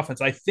to the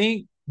offense. I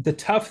think the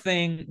tough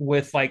thing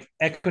with like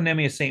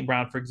Equanimeous St.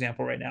 Brown, for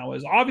example, right now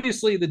is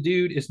obviously the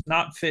dude is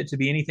not fit to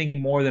be anything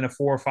more than a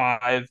 4 or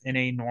 5 in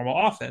a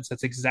normal offense.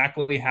 That's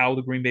exactly how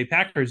the Green Bay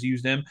Packers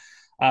used him,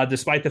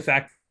 despite the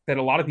fact that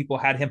a lot of people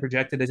had him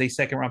projected as a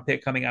second round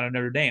pick coming out of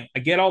Notre Dame. I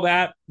get all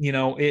that.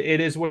 It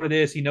is what it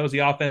is. He knows the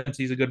offense.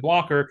 He's a good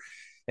blocker.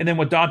 And then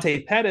with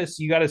Dante Pettis,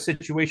 you got a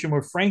situation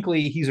where,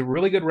 frankly, he's a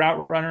really good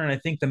route runner. And I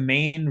think the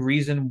main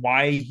reason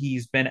why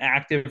he's been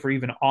active or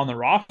even on the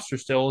roster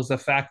still is the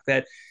fact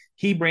that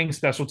he brings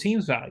special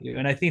teams value.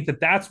 And I think that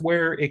that's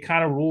where it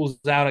kind of rules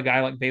out a guy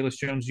like Velus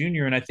Jones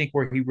Jr. And I think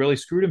where he really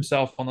screwed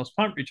himself on those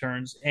punt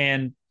returns.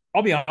 And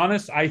I'll be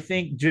honest, I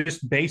think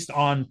just based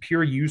on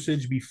pure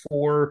usage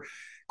before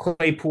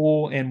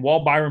Claypool and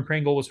while Byron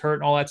Pringle was hurt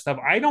and all that stuff,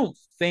 I don't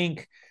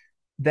think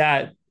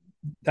that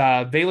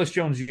Velus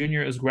Jones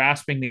Jr. is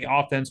grasping the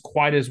offense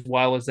quite as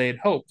well as they had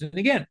hoped. And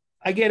again,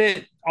 I get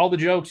it. All the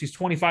jokes. He's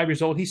 25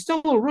 years old. He's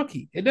still a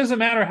rookie. It doesn't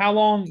matter how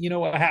long,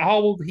 how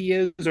old he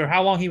is or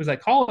how long he was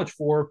at college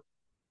for.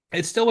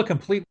 It's still a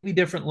completely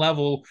different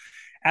level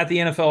at the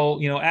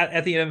NFL,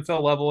 at the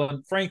NFL level.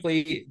 And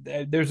frankly,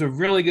 there's a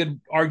really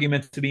good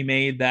argument to be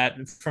made that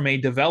from a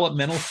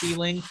developmental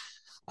ceiling,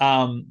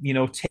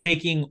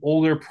 taking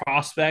older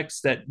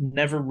prospects that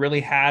never really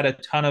had a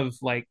ton of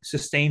like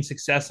sustained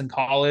success in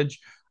college,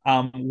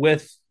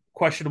 with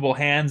questionable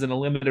hands and a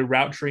limited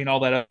route tree and all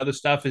that other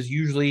stuff is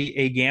usually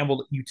a gamble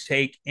that you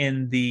take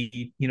in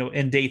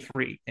in day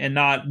 3 and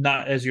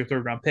not as your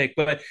third round pick.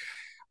 But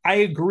I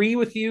agree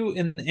with you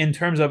in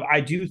terms of,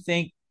 I do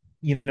think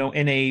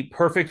in a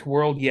perfect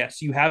world,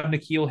 yes, you have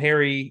N'Keal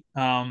Harry,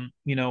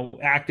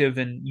 active,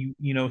 and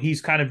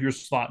he's kind of your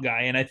slot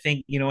guy. And I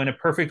think, in a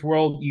perfect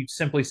world, you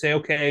simply say,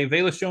 okay,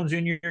 Velus Jones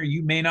Jr.,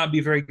 you may not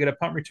be very good at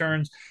punt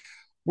returns.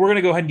 We're going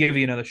to go ahead and give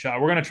you another shot.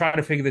 We're going to try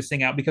to figure this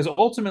thing out because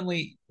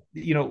ultimately,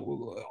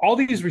 all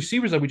these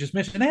receivers that we just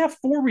mentioned, they have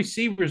 4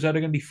 receivers that are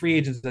going to be free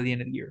agents at the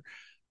end of the year.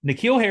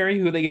 N'Keal Harry,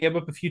 who they gave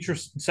up a future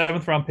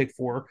 7th round pick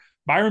for,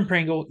 Byron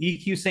Pringle,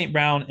 EQ St.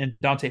 Brown, and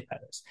Dante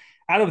Pettis.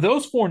 Out of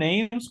those 4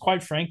 names,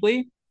 quite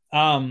frankly,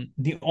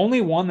 the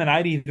only one that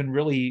I'd even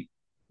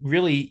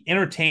really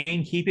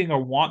entertain keeping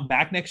or want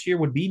back next year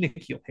would be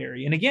N'Keal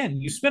Harry. And again,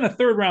 you spent a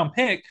 3rd round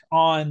pick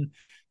on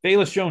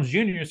Velus Jones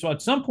Jr. So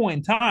at some point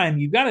in time,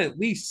 you've got to at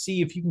least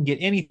see if you can get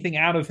anything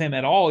out of him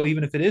at all,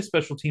 even if it is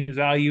special teams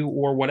value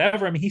or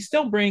whatever. I mean, he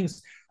still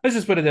brings, let's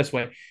just put it this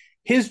way.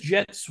 His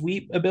jet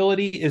sweep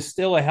ability is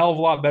still a hell of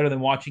a lot better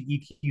than watching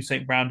EQ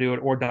St. Brown do it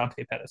or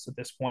Dante Pettis at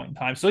this point in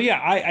time. So yeah,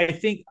 I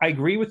think I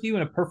agree with you.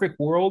 In a perfect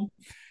world,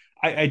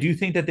 I do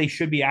think that they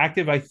should be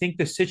active. I think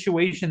the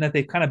situation that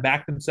they've kind of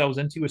backed themselves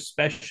into,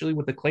 especially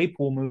with the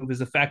Claypool move, is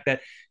the fact that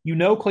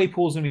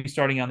Claypool is going to be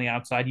starting on the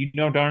outside.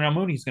 Darnell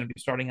Mooney is going to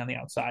be starting on the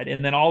outside.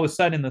 And then all of a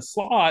sudden in the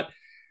slot,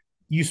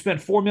 you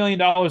spent $4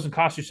 million and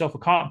cost yourself a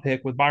comp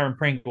pick with Byron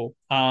Pringle.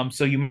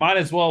 So you might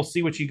as well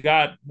see what you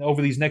got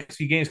over these next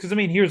few games. Because, I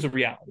mean, here's the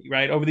reality,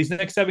 right? Over these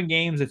next 7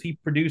 games, if he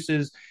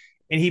produces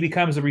and he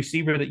becomes a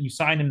receiver that you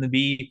signed him to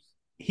be,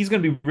 he's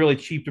going to be really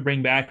cheap to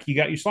bring back. You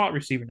got your slot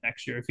receiver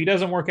next year. If he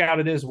doesn't work out,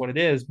 it is what it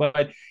is.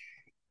 But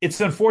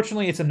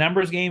unfortunately, it's a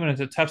numbers game and it's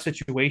a tough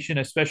situation,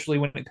 especially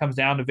when it comes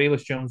down to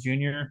Velus Jones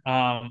Jr.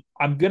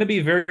 I'm going to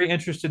be very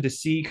interested to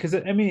see because,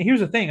 I mean,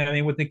 here's the thing. I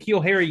mean, with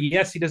N'Keal Harry,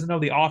 yes, he doesn't know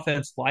the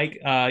offense like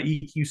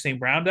EQ St.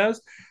 Brown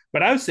does,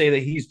 but I would say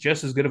that he's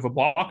just as good of a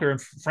blocker.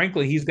 And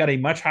frankly, he's got a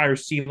much higher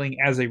ceiling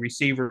as a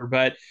receiver.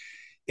 But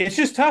it's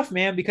just tough,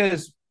 man,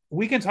 because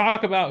we can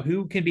talk about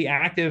who can be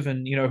active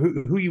and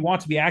who you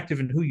want to be active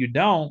and who you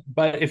don't.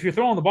 But if you're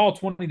throwing the ball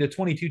 20 to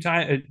 22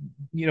 times,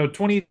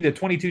 20 to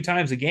 22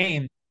 times a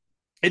game,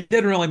 it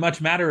didn't really much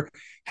matter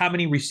how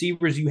many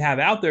receivers you have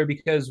out there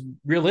because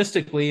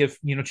realistically, if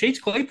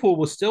Chase Claypool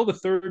was still the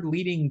 3rd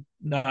leading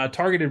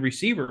targeted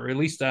receiver, at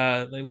least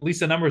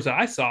the numbers that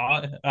I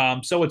saw.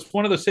 So it's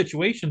one of those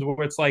situations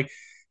where it's like,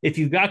 if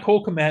you've got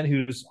Cole Kmet,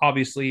 who's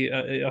obviously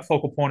a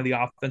focal point of the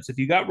offense, if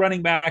you got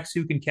running backs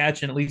who can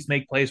catch and at least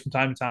make plays from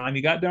time to time,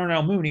 you got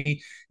Darnell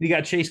Mooney, you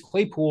got Chase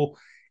Claypool.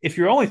 If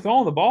you're only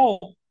throwing the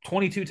ball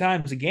 22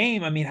 times a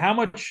game, I mean, how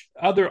much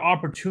other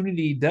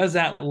opportunity does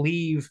that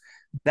leave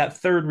that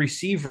 3rd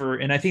receiver?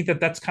 And I think that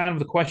that's kind of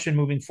the question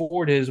moving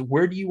forward is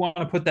where do you want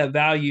to put that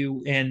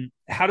value and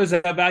how does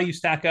that value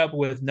stack up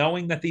with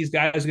knowing that these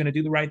guys are going to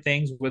do the right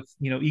things with,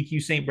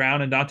 EQ St.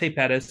 Brown and Dante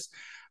Pettis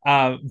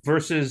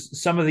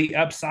versus some of the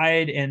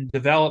upside and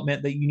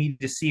development that you need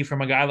to see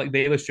from a guy like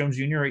Velus Jones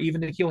Jr. or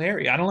even N'Keal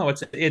Harry. I don't know.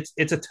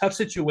 It's a tough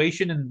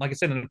situation. And like I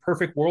said, in a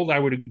perfect world, I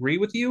would agree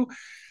with you.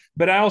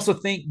 But I also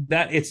think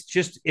that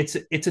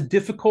it's a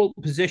difficult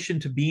position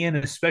to be in,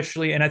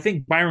 especially, and I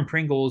think Byron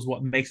Pringle is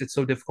what makes it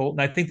so difficult.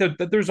 And I think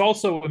that there's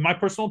also, in my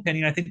personal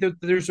opinion, I think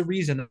that there's a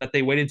reason that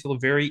they waited until the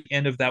very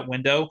end of that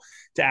window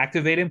to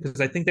activate him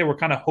because I think they were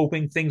kind of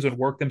hoping things would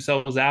work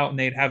themselves out and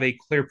they'd have a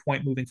clear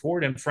point moving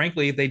forward. And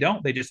frankly, they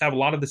don't. They just have a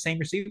lot of the same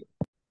receivers.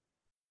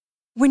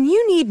 When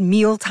you need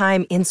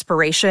mealtime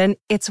inspiration,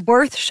 it's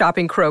worth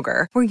shopping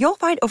Kroger, where you'll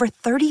find over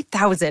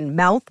 30,000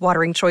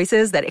 mouth-watering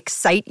choices that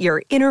excite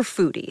your inner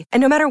foodie. And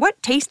no matter what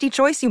tasty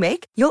choice you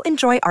make, you'll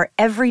enjoy our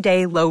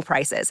everyday low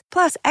prices,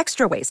 plus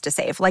extra ways to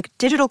save, like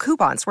digital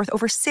coupons worth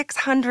over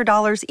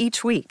 $600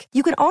 each week.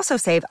 You can also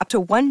save up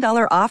to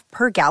 $1 off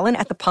per gallon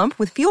at the pump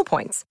with fuel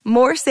points.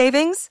 More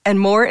savings and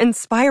more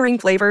inspiring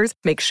flavors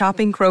make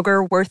shopping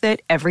Kroger worth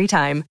it every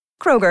time.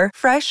 Kroger,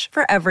 fresh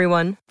for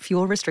everyone.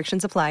 Fuel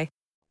restrictions apply.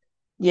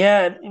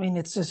 Yeah, I mean,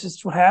 it's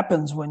just what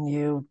happens when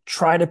you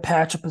try to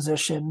patch a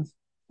position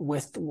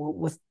with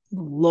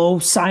low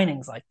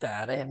signings like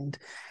that. And,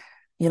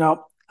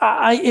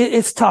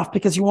 it's tough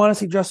because you want to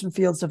see Justin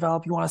Fields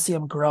develop. You want to see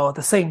him grow. At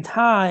the same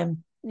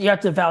time, you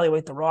have to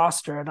evaluate the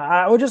roster. And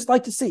I would just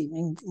like to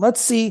see, let's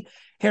see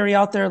Harry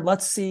out there.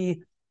 Let's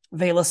see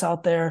Velus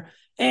out there.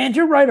 And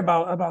you're right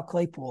about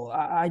Claypool.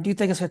 I do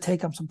think it's going to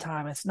take him some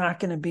time. It's not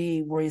going to be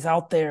where he's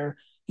out there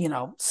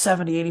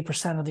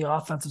 70-80% of the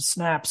offensive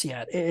snaps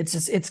yet.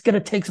 It's going to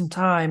take some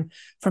time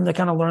for him to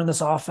kind of learn this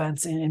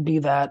offense and be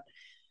that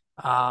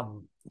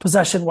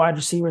possession wide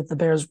receiver that the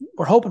Bears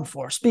were hoping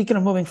for. Speaking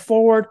of moving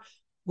forward,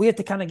 we have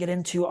to kind of get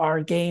into our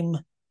game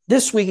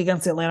this week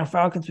against the Atlanta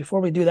Falcons. Before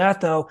we do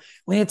that, though,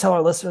 we need to tell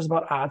our listeners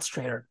about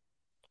OddsTrader.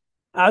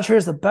 OddsTrader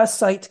is the best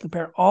site to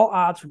compare all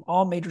odds from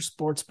all major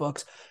sports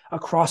books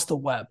across the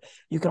web.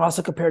 You can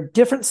also compare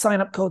different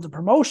sign-up codes and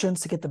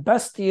promotions to get the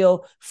best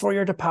deal for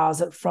your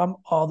deposit from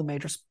all the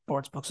major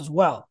sports books as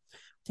well.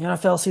 The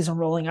NFL season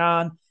rolling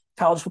on,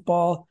 college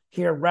football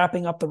here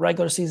wrapping up the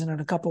regular season in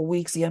a couple of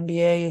weeks. The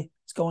NBA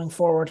is going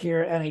forward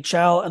here,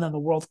 NHL, and then the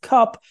World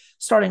Cup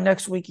starting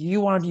next week.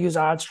 You wanted to use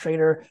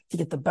OddsTrader to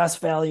get the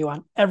best value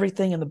on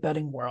everything in the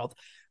betting world.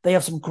 They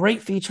have some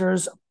great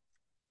features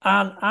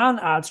on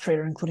Odds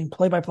Trader, including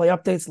play-by-play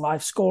updates,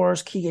 live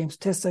scores, key game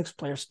statistics,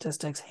 player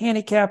statistics,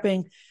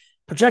 handicapping,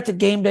 projected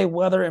game day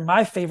weather, and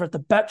my favorite, the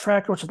Bet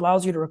Tracker, which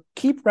allows you to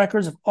keep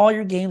records of all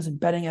your games and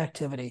betting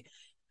activity.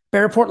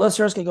 Bear Report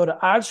listeners can go to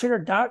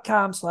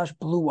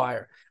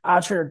oddstrader.com/bluewire.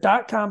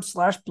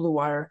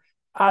 oddstrader.com/bluewire.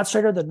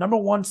 OddsTrader, the number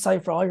one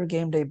site for all your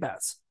game day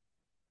bets.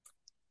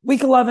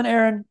 Week 11,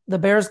 Aaron, the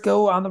Bears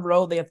go on the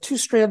road. They have 2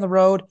 straight on the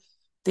road,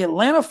 the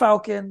Atlanta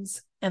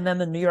Falcons and then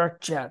the New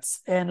York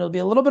Jets. And it'll be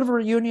a little bit of a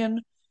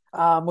reunion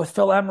with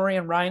Phil Emery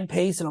and Ryan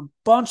Pace and a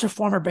bunch of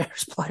former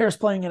Bears players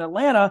playing in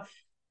Atlanta.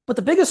 But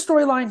the biggest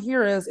storyline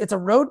here is it's a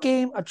road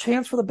game, a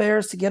chance for the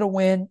Bears to get a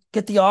win,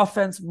 get the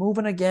offense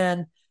moving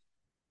again,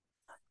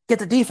 get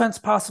the defense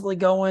possibly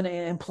going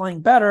and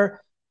playing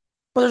better.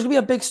 But there's going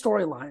to be a big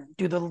storyline.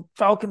 Do the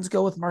Falcons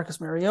go with Marcus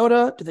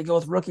Mariota? Do they go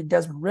with rookie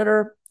Desmond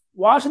Ridder?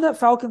 Watching that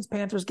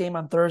Falcons-Panthers game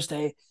on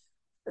Thursday,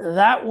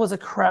 that was a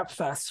crap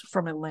fest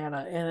from Atlanta.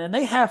 And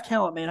they have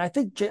talent, man. I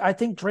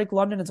think Drake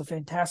London is a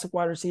fantastic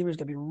wide receiver. He's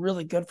going to be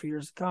really good for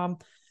years to come.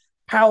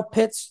 Kyle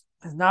Pitts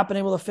has not been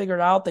able to figure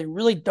it out. They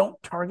really don't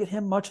target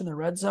him much in the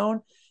red zone.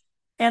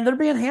 And they're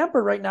being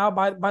hampered right now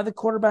by the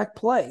quarterback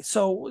play.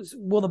 So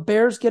will the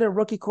Bears get a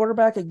rookie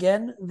quarterback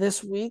again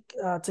this week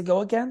to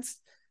go against?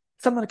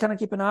 Something to kind of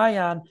keep an eye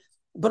on.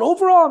 But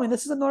overall, I mean,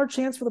 this is another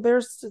chance for the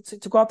Bears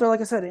to go out there, like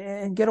I said,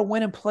 and get a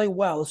win and play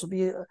well. This will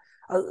be a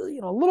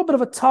little bit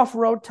of a tough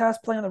road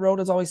test. Playing on the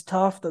road is always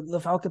tough. The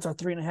Falcons are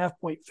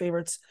 3.5-point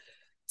favorites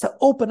to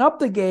open up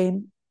the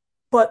game.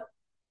 But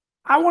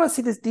I want to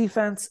see this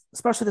defense,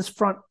 especially this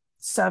front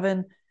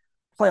seven,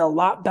 play a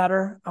lot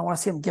better. I want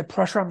to see them get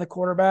pressure on the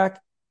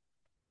quarterback.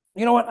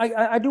 You know what?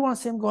 I do want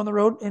to see them go on the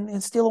road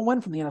and steal a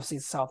win from the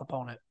NFC South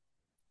opponent.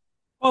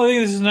 Well, I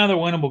think this is another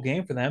winnable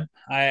game for them.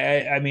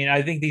 I mean,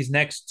 I think these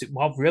next,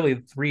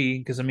 really 3,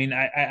 because I mean,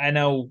 I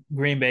know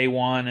Green Bay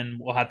won, and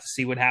we'll have to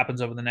see what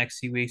happens over the next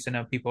few weeks. I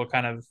know people are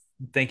kind of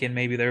thinking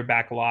maybe they're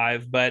back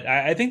live, but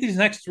I think these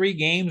next 3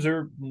 games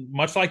are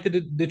much like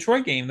the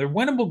Detroit game. They're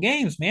winnable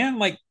games, man.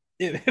 Like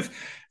if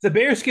the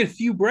Bears get a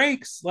few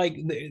breaks, like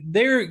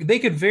they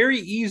could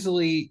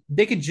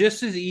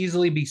just as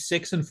easily be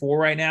 6-4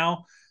 right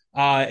now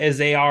as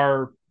they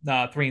are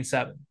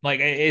 3-7.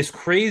 Like as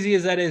crazy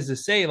as that is to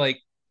say, like,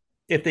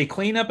 if they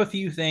clean up a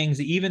few things,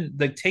 even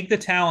like take the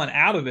talent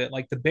out of it,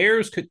 like the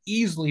Bears could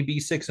easily be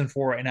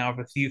 6-4 right now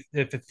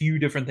if a few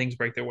different things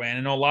break their way. And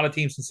I know a lot of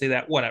teams can say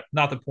that, whatever,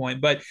 not the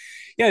point. But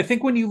yeah, I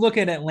think when you look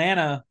at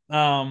Atlanta,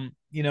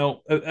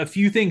 a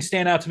few things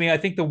stand out to me. I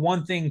think the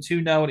one thing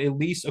to note, at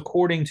least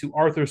according to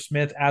Arthur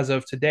Smith as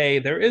of today,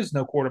 there is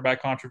no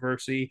quarterback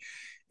controversy.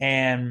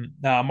 And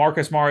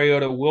Marcus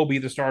Mariota will be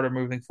the starter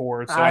moving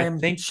forward. So I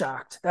think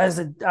shocked.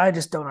 I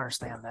just don't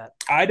understand that.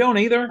 I don't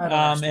either.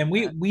 And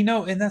we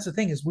know, and that's the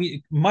thing is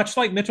we much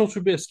like Mitchell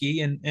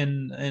Trubisky and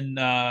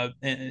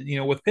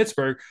with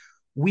Pittsburgh,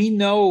 we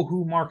know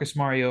who Marcus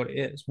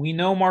Mariota is. We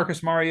know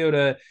Marcus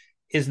Mariota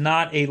is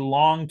not a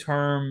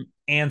long-term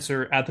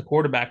answer at the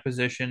quarterback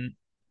position.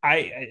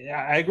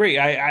 I agree.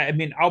 I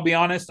mean, I'll be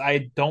honest.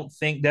 I don't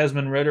think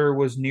Desmond Ridder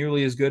was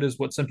nearly as good as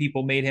what some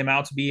people made him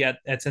out to be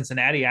at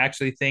Cincinnati. I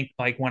actually think,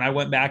 like, when I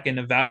went back and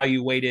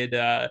evaluated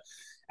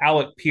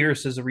Alec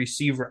Pierce as a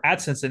receiver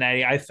at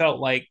Cincinnati, I felt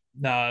like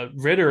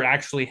Ridder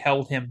actually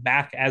held him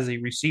back as a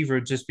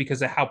receiver just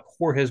because of how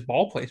poor his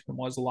ball placement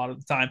was a lot of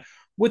the time.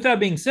 With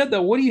that being said,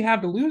 though, what do you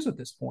have to lose at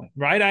this point,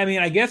 right? I mean,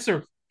 I guess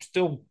they're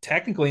still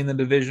technically in the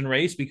division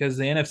race because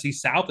the NFC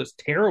South is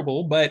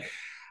terrible, but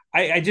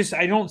I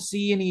don't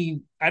see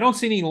any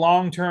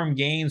long-term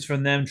gains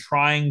from them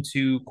trying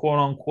to quote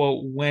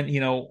unquote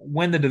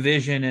win the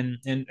division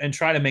and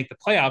try to make the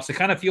playoffs. It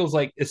kind of feels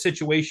like a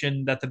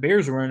situation that the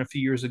Bears were in a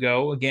few years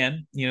ago.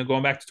 Again,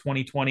 going back to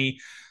 2020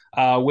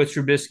 with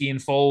Trubisky and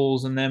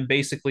Foles, and then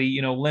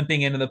basically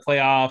limping into the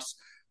playoffs,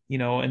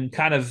 and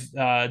kind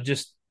of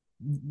just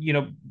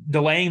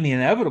delaying the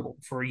inevitable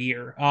for a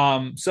year.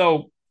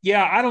 So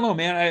yeah, I don't know,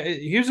 man.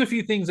 Here's a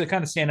few things that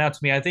kind of stand out to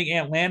me. I think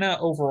Atlanta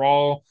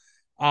overall.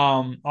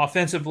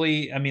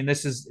 Offensively, I mean,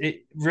 this is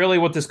really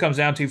what this comes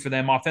down to for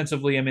them.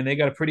 Offensively, I mean, they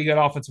got a pretty good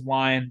offensive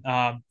line.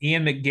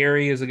 Ian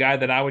McGarry is a guy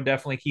that I would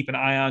definitely keep an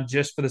eye on,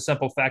 just for the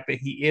simple fact that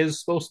he is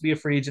supposed to be a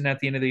free agent at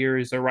the end of the year.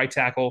 He's their right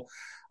tackle.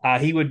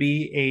 He would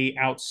be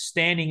a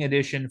outstanding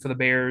addition for the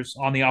Bears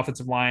on the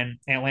offensive line.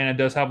 Atlanta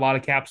does have a lot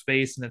of cap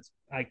space, and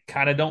I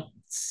kind of don't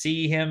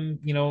see him,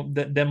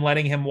 them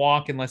letting him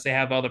walk unless they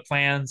have other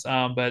plans.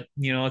 But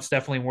it's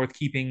definitely worth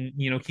keeping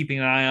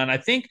an eye on. I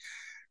think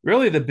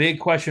really the big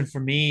question for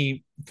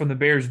me from the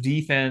Bears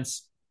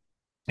defense,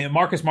 and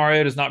Marcus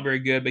Mariota is not very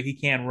good, but he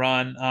can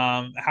run.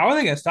 How are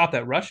they going to stop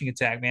that rushing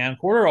attack, man?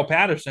 Cordarrelle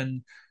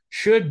Patterson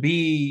should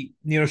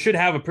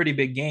have a pretty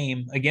big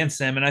game against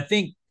them. And I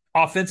think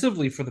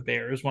offensively for the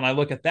Bears, when I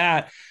look at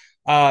that,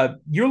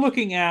 you're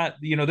looking at,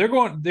 they're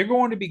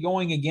going to be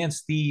going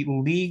against the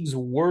league's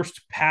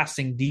worst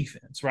passing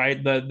defense,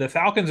 right? The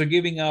Falcons are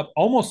giving up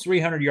almost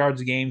 300 yards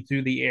a game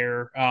through the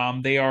air.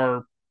 They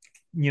are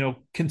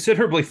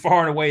considerably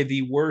far and away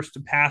the worst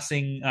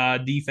passing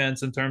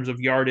defense in terms of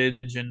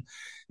yardage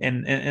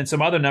and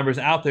some other numbers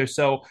out there.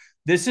 So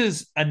this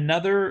is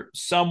another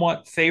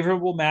somewhat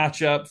favorable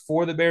matchup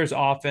for the Bears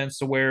offense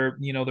to where,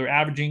 they're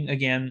averaging,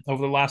 again,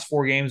 over the last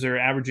 4 games, they're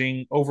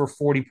averaging over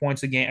 40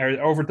 points a game,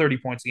 or over 30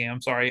 points a game.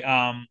 I'm sorry.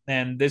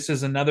 And this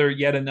is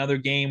yet another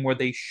game where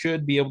they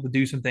should be able to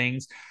do some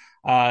things,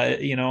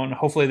 and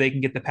hopefully they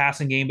can get the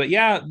passing game. But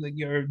yeah,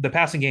 the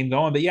passing game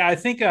going. But yeah, I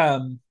think, I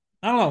don't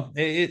know.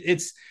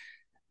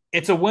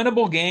 It's a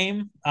winnable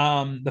game.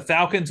 The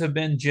Falcons have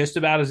been just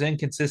about as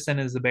inconsistent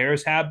as the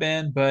Bears have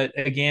been, but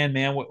again,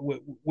 man,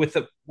 with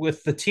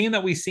the team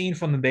that we've seen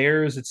from the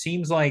Bears, it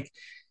seems like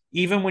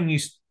even when you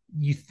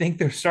think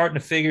they're starting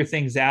to figure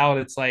things out,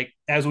 it's like,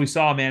 as we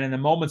saw, man, in a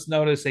moment's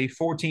notice, a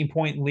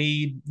 14-point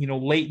lead,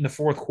 late in the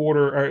fourth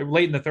quarter or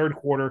late in the third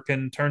quarter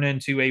can turn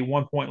into a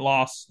 1-point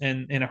loss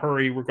in a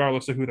hurry,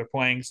 regardless of who they're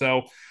playing.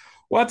 So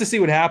we'll have to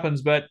see what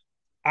happens. But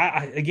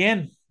I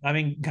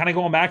mean, kind of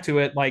going back to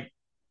it, like,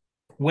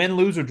 win,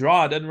 lose, or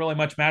draw, it doesn't really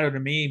much matter to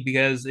me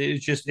because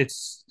it's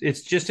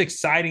just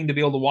exciting to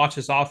be able to watch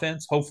this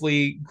offense.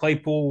 Hopefully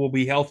Claypool will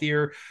be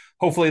healthier.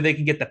 Hopefully they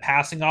can get the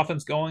passing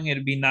offense going.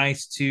 It'd be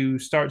nice to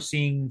start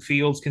seeing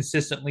Fields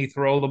consistently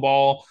throw the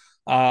ball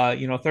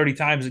 30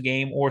 times a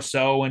game or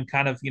so, and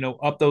kind of,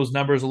 up those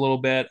numbers a little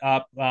bit,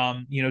 up,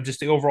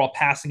 just the overall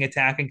passing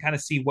attack, and kind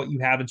of see what you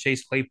have in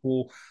Chase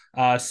Claypool.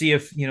 See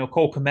if,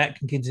 Cole Kmet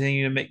can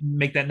continue to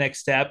make that next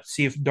step.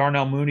 See if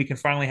Darnell Mooney can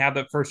finally have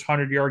that first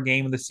 100-yard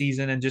game of the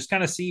season, and just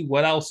kind of see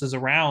what else is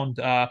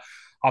around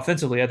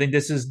offensively. I think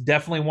this is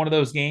definitely one of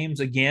those games,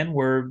 again,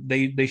 where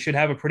they should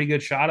have a pretty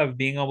good shot of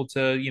being able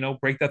to,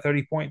 break that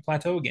 30-point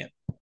plateau again.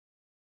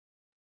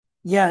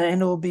 Yeah,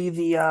 and it will be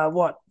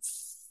the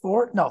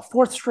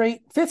fifth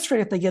straight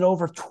if they get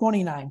over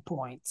 29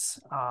 points.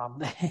 I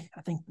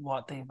think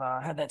they've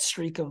had that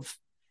streak of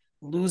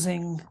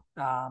losing.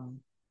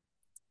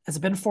 Has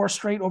it been 4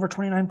 straight over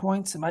 29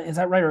 points? Is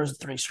that right, or is it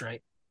 3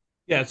 straight?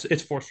 Yeah,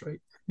 it's 4 straight.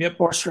 Yep,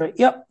 4 straight.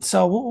 Yep.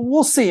 So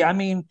we'll see. I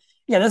mean,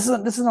 yeah, this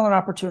is another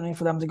opportunity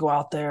for them to go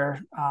out there,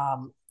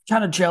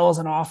 kind of gel as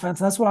an offense.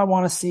 And that's what I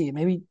want to see.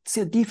 Maybe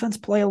see the defense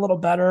play a little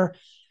better.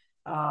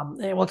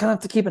 And we'll kind of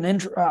have to keep an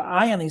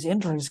eye on these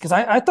injuries, because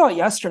I thought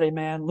yesterday,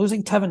 man,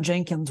 losing Tevin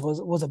Jenkins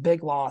was a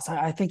big loss.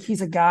 I think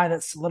he's a guy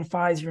that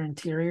solidifies your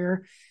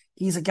interior.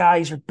 He's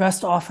your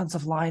best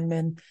offensive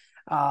lineman.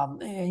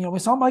 And we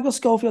saw Michael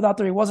Schofield out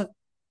there. He wasn't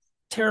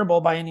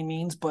terrible by any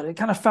means, but it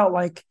kind of felt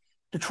like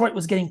Detroit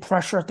was getting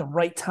pressure at the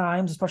right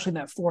times, especially in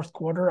that fourth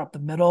quarter up the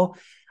middle,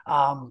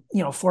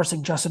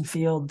 forcing Justin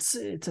Fields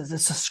to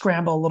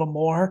scramble a little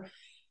more.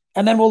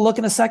 And then we'll look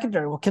in the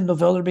secondary. Will Kindle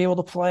Vildor be able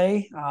to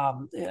play?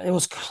 It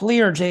was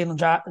clear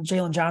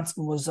Jalen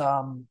Johnson was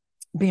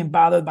being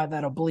bothered by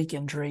that oblique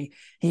injury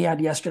he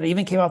had yesterday.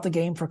 Even came out the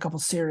game for a couple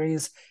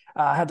series,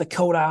 had the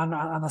coat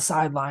on the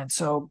sideline.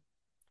 So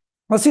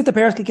let's see if the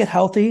Bears could get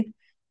healthy.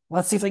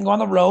 Let's see if they can go on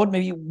the road,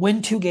 maybe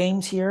win 2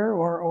 games here,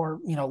 or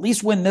at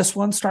least win this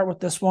one, start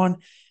with this one,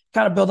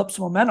 kind of build up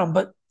some momentum.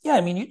 But yeah,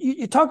 I mean,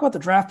 you talk about the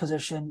draft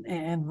position,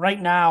 and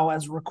right now,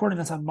 as we're recording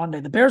this on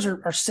Monday, the Bears are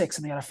 6th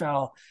in the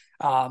NFL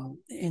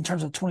in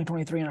terms of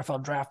 2023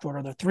 NFL draft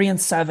order. They're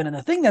 3-7, and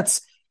the thing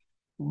that's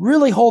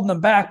really holding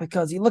them back,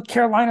 because you look,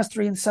 Carolina's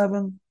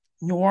 3-7,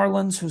 New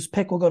Orleans, whose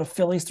pick will go to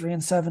Philly's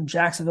 3-7,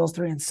 Jacksonville's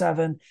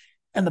 3-7,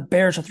 and the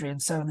Bears are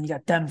 3-7. Then you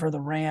got Denver,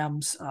 the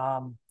Rams,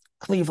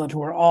 Cleveland,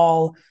 who are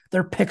all,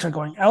 their picks are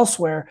going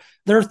elsewhere.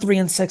 They're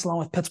 3-6, along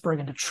with Pittsburgh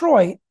and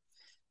Detroit.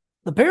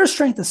 The Bears'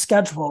 strength of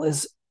schedule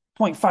is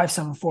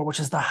 0.574, which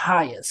is the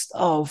highest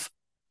of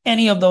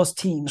any of those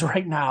teams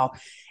right now.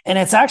 And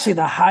it's actually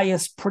the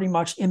highest pretty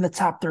much in the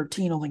top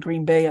 13. Only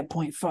Green Bay at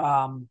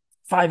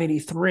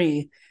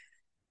 0.583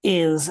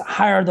 is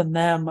higher than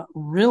them,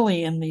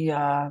 really, in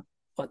the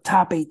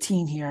top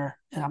 18 here.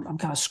 And I'm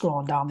kind of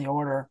scrolling down the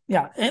order.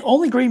 Yeah,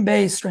 only Green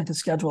Bay's strength of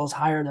schedule is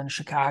higher than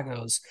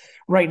Chicago's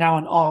right now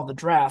in all of the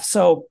drafts.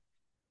 So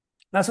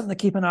that's something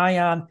to keep an eye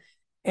on.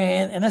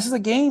 And this is a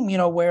game,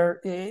 where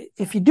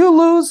if you do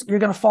lose, you're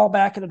going to fall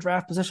back in a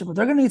draft position, but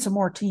they're going to need some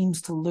more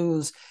teams to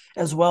lose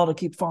as well to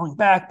keep falling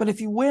back. But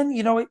if you win,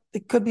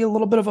 it could be a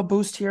little bit of a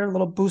boost here, a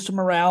little boost of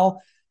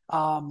morale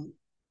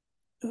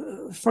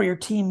for your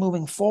team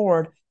moving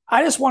forward.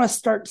 I just want to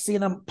start seeing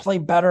them play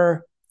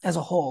better as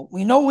a whole.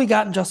 We know what we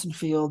got in Justin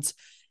Fields.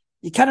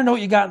 You kind of know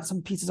what you got in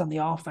some pieces on the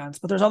offense,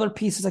 but there's other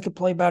pieces that could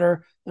play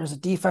better. There's a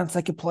defense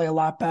that could play a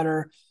lot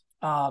better.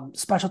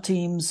 Special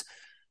teams,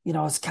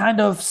 has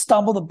kind of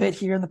stumbled a bit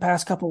here in the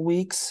past couple of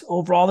weeks.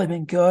 Overall, they've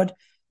been good,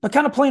 but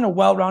kind of playing a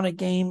well-rounded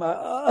game,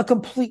 a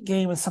complete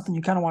game is something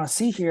you kind of want to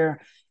see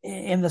here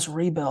in this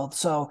rebuild.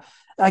 So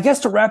I guess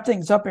to wrap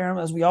things up, Aaron,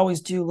 as we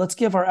always do, let's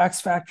give our X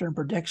factor and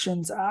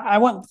predictions. I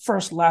went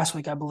first last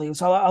week, I believe,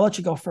 so I'll let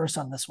you go first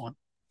on this one.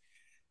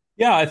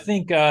 Yeah, I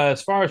think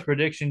as far as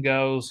prediction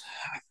goes,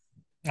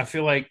 I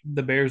feel like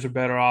the Bears are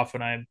better off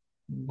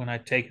when I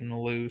take them to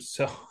lose.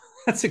 So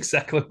that's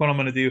exactly what I'm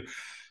going to do.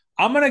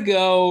 I'm going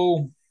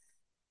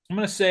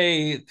to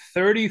say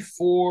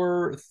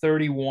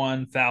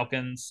 34-31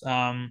 Falcons.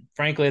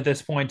 Frankly, at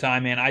this point in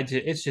time, man,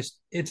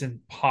 it's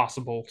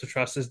impossible to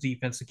trust this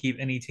defense to keep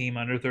any team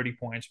under 30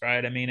 points,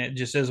 right? I mean, it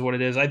just is what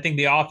it is. I think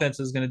the offense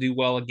is going to do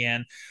well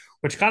again.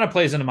 which kind of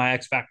plays into my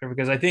X factor,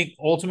 because I think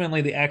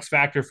ultimately the X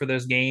factor for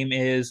this game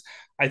is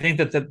I think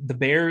that the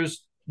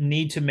Bears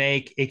need to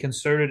make a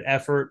concerted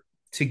effort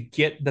to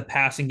get the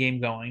passing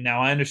game going.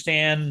 Now, I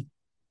understand,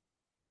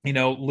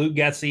 Luke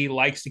Getsy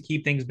likes to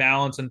keep things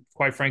balanced, and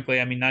quite frankly,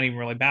 I mean, not even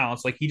really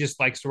balanced. Like, he just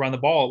likes to run the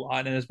ball a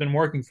lot, and it's been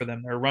working for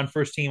them. They're a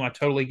run-first team. I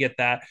totally get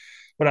that.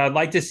 But I'd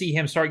like to see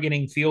him start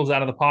getting Fields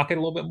out of the pocket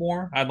a little bit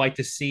more. I'd like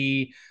to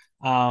see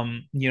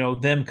them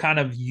kind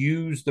of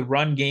use the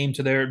run game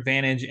to their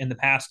advantage in the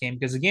pass game.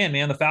 Because again,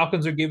 man, the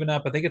Falcons are giving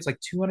up, I think it's like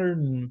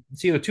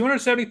it's either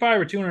 275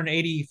 or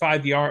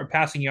 285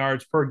 passing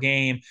yards per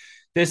game.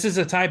 This is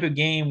a type of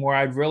game where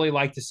I'd really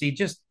like to see,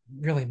 just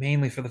really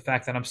mainly for the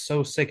fact that I'm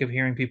so sick of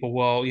hearing people,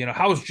 well,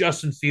 how is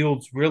Justin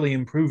Fields really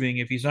improving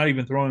if he's not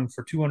even throwing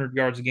for 200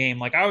 yards a game?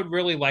 Like, I would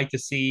really like to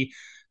see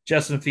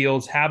Justin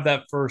Fields have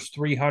that first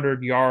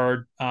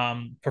 300-yard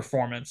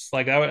performance.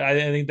 Like, I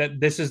think that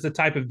this is the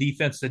type of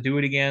defense to do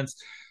it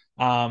against.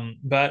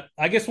 But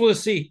I guess we'll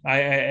just see.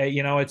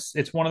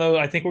 It's one of those.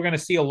 I think we're going to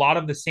see a lot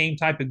of the same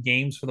type of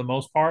games for the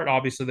most part.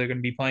 Obviously, they're going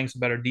to be playing some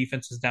better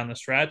defenses down the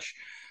stretch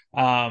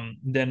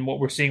than what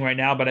we're seeing right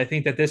now. But I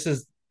think that this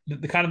is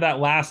the kind of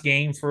that last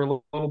game for a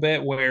little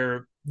bit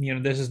where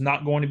this is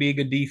not going to be a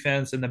good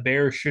defense, and the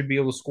Bears should be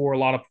able to score a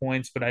lot of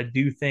points. But I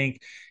do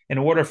think in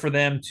order for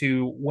them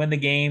to win the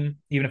game,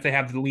 even if they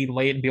have the lead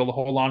late and be able to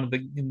hold on to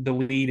the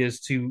lead,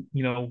 is to,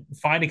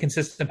 find a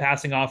consistent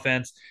passing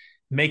offense,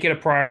 make it a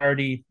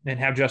priority, and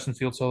have Justin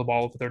Fields throw the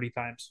ball over 30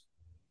 times.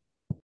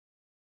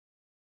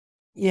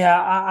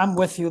 Yeah, I'm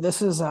with you.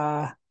 This is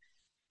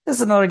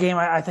another game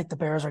I think the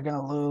Bears are going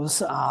to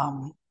lose.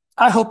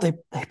 I hope they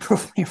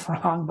prove me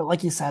wrong, but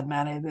like you said,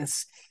 man,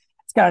 it's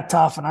got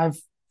tough, and I've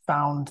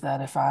found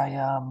that if I,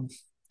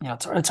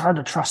 it's hard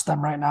to trust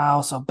them right now.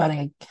 So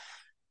picking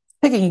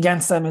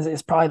against them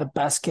is probably the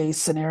best case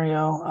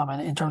scenario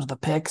in terms of the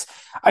picks.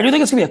 I do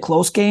think it's going to be a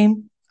close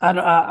game.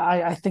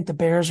 I think the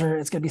Bears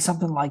it's going to be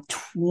something like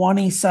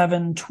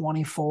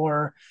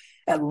 27-24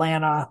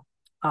 Atlanta,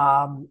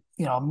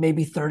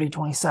 maybe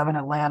 30-27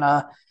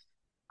 Atlanta.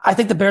 I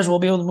think the Bears will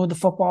be able to move the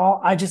football.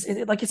 Like you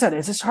said,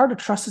 it's just hard to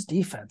trust this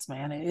defense,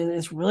 man.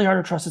 It's really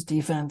hard to trust this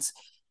defense.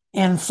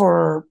 And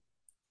for,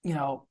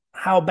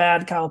 how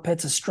bad Kyle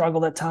Pitts has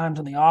struggled at times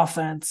on the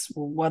offense,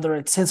 whether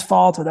it's his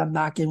fault or them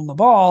not giving him the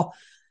ball,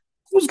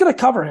 who's going to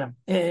cover him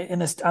on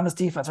this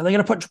defense? Are they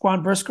going to put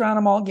Jaquan Brisker on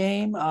him all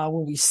game?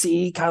 Will we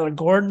see Kyler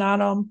Gordon on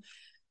him?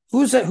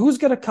 Who's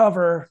going to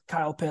cover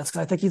Kyle Pitts?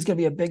 Because I think he's going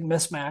to be a big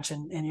mismatch.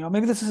 And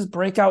maybe this is his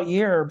breakout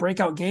year or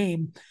breakout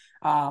game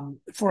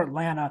for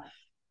Atlanta.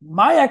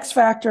 My X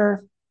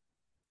factor,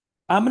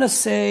 I'm going to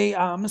say,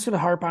 I'm just going to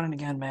harp on it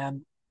again,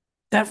 man.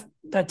 That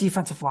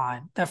defensive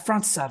line, that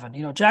front seven.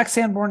 Jack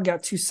Sanborn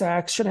got 2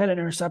 sacks, should have had an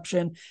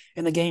interception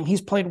in the game.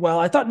 He's played well.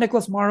 I thought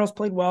Nicholas Morrow's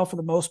played well for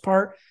the most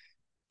part.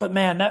 But,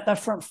 man, that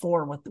front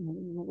four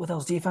with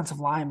those defensive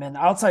linemen,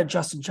 outside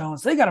Justin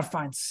Jones, they got to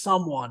find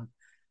someone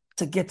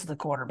to get to the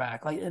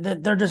quarterback. Like,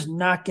 they're just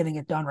not getting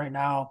it done right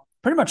now,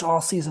 pretty much all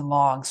season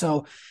long.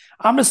 So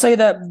I'm going to say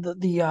that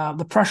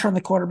the pressure on the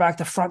quarterback,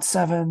 the front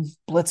seven,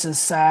 blitzes,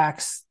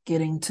 sacks,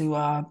 getting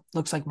to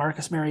looks like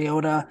Marcus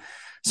Mariota.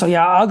 So,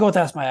 yeah, I'll go with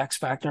that as my X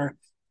factor.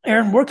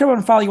 Aaron, where can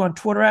everyone follow you on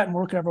Twitter at, and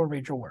where can everyone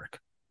read your work?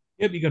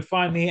 Yep, you can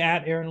find me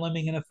at Aaron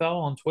Lemming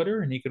NFL on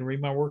Twitter, and you can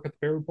read my work at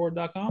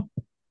thebearreport.com.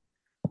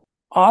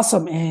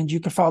 Awesome. And you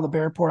can follow the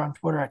Bear Report on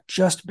Twitter at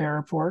just Bear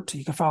Report.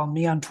 You can follow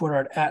me on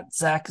Twitter at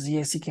Zach,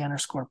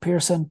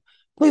 ZACK_Pearson.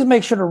 Please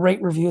make sure to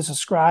rate, review, and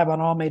subscribe on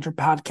all major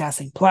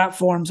podcasting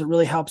platforms. It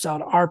really helps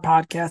out our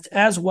podcast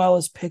as well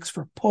as picks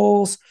for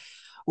polls.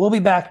 We'll be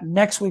back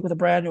next week with a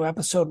brand new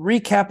episode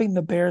recapping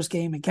the Bears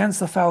game against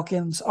the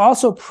Falcons,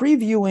 also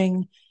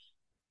previewing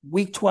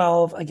Week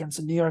 12 against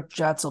the New York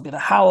Jets. It'll be the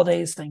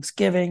holidays,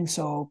 Thanksgiving.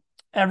 So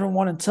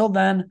everyone, until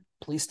then,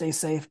 please stay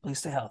safe, please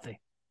stay healthy.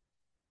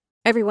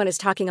 Everyone is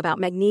talking about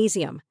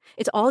magnesium.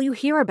 It's all you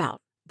hear about.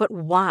 But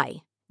why?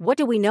 What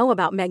do we know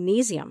about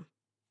magnesium?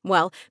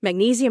 Well,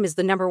 magnesium is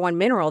the #1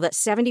 mineral that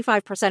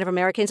 75% of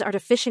Americans are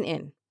deficient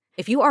in.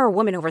 If you are a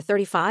woman over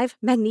 35,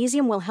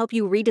 magnesium will help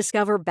you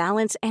rediscover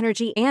balance,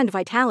 energy, and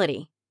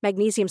vitality.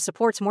 Magnesium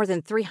supports more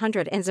than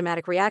 300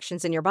 enzymatic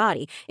reactions in your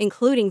body,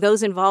 including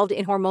those involved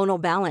in hormonal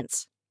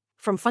balance.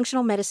 From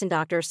functional medicine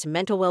doctors to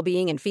mental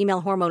well-being and female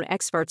hormone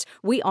experts,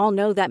 we all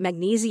know that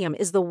magnesium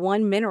is the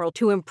one mineral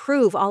to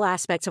improve all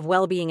aspects of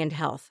well-being and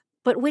health.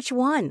 But which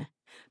one?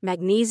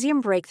 Magnesium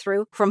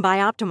Breakthrough from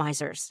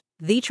Bioptimizers,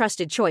 the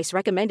trusted choice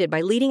recommended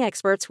by leading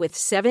experts with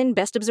 7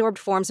 best-absorbed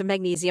forms of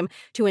magnesium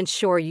to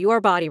ensure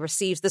your body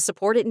receives the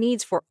support it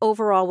needs for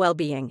overall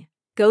well-being.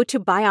 Go to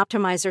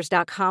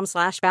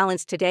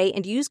bioptimizers.com/balance today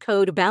and use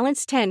code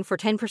BALANCE10 for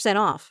 10%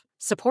 off.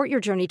 Support your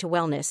journey to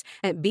wellness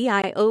at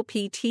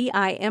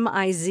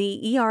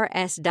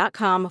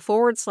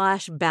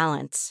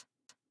bioptimizers.com/balance.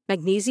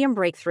 Magnesium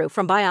Breakthrough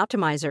from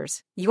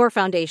Bioptimizers, your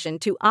foundation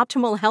to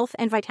optimal health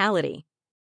and vitality.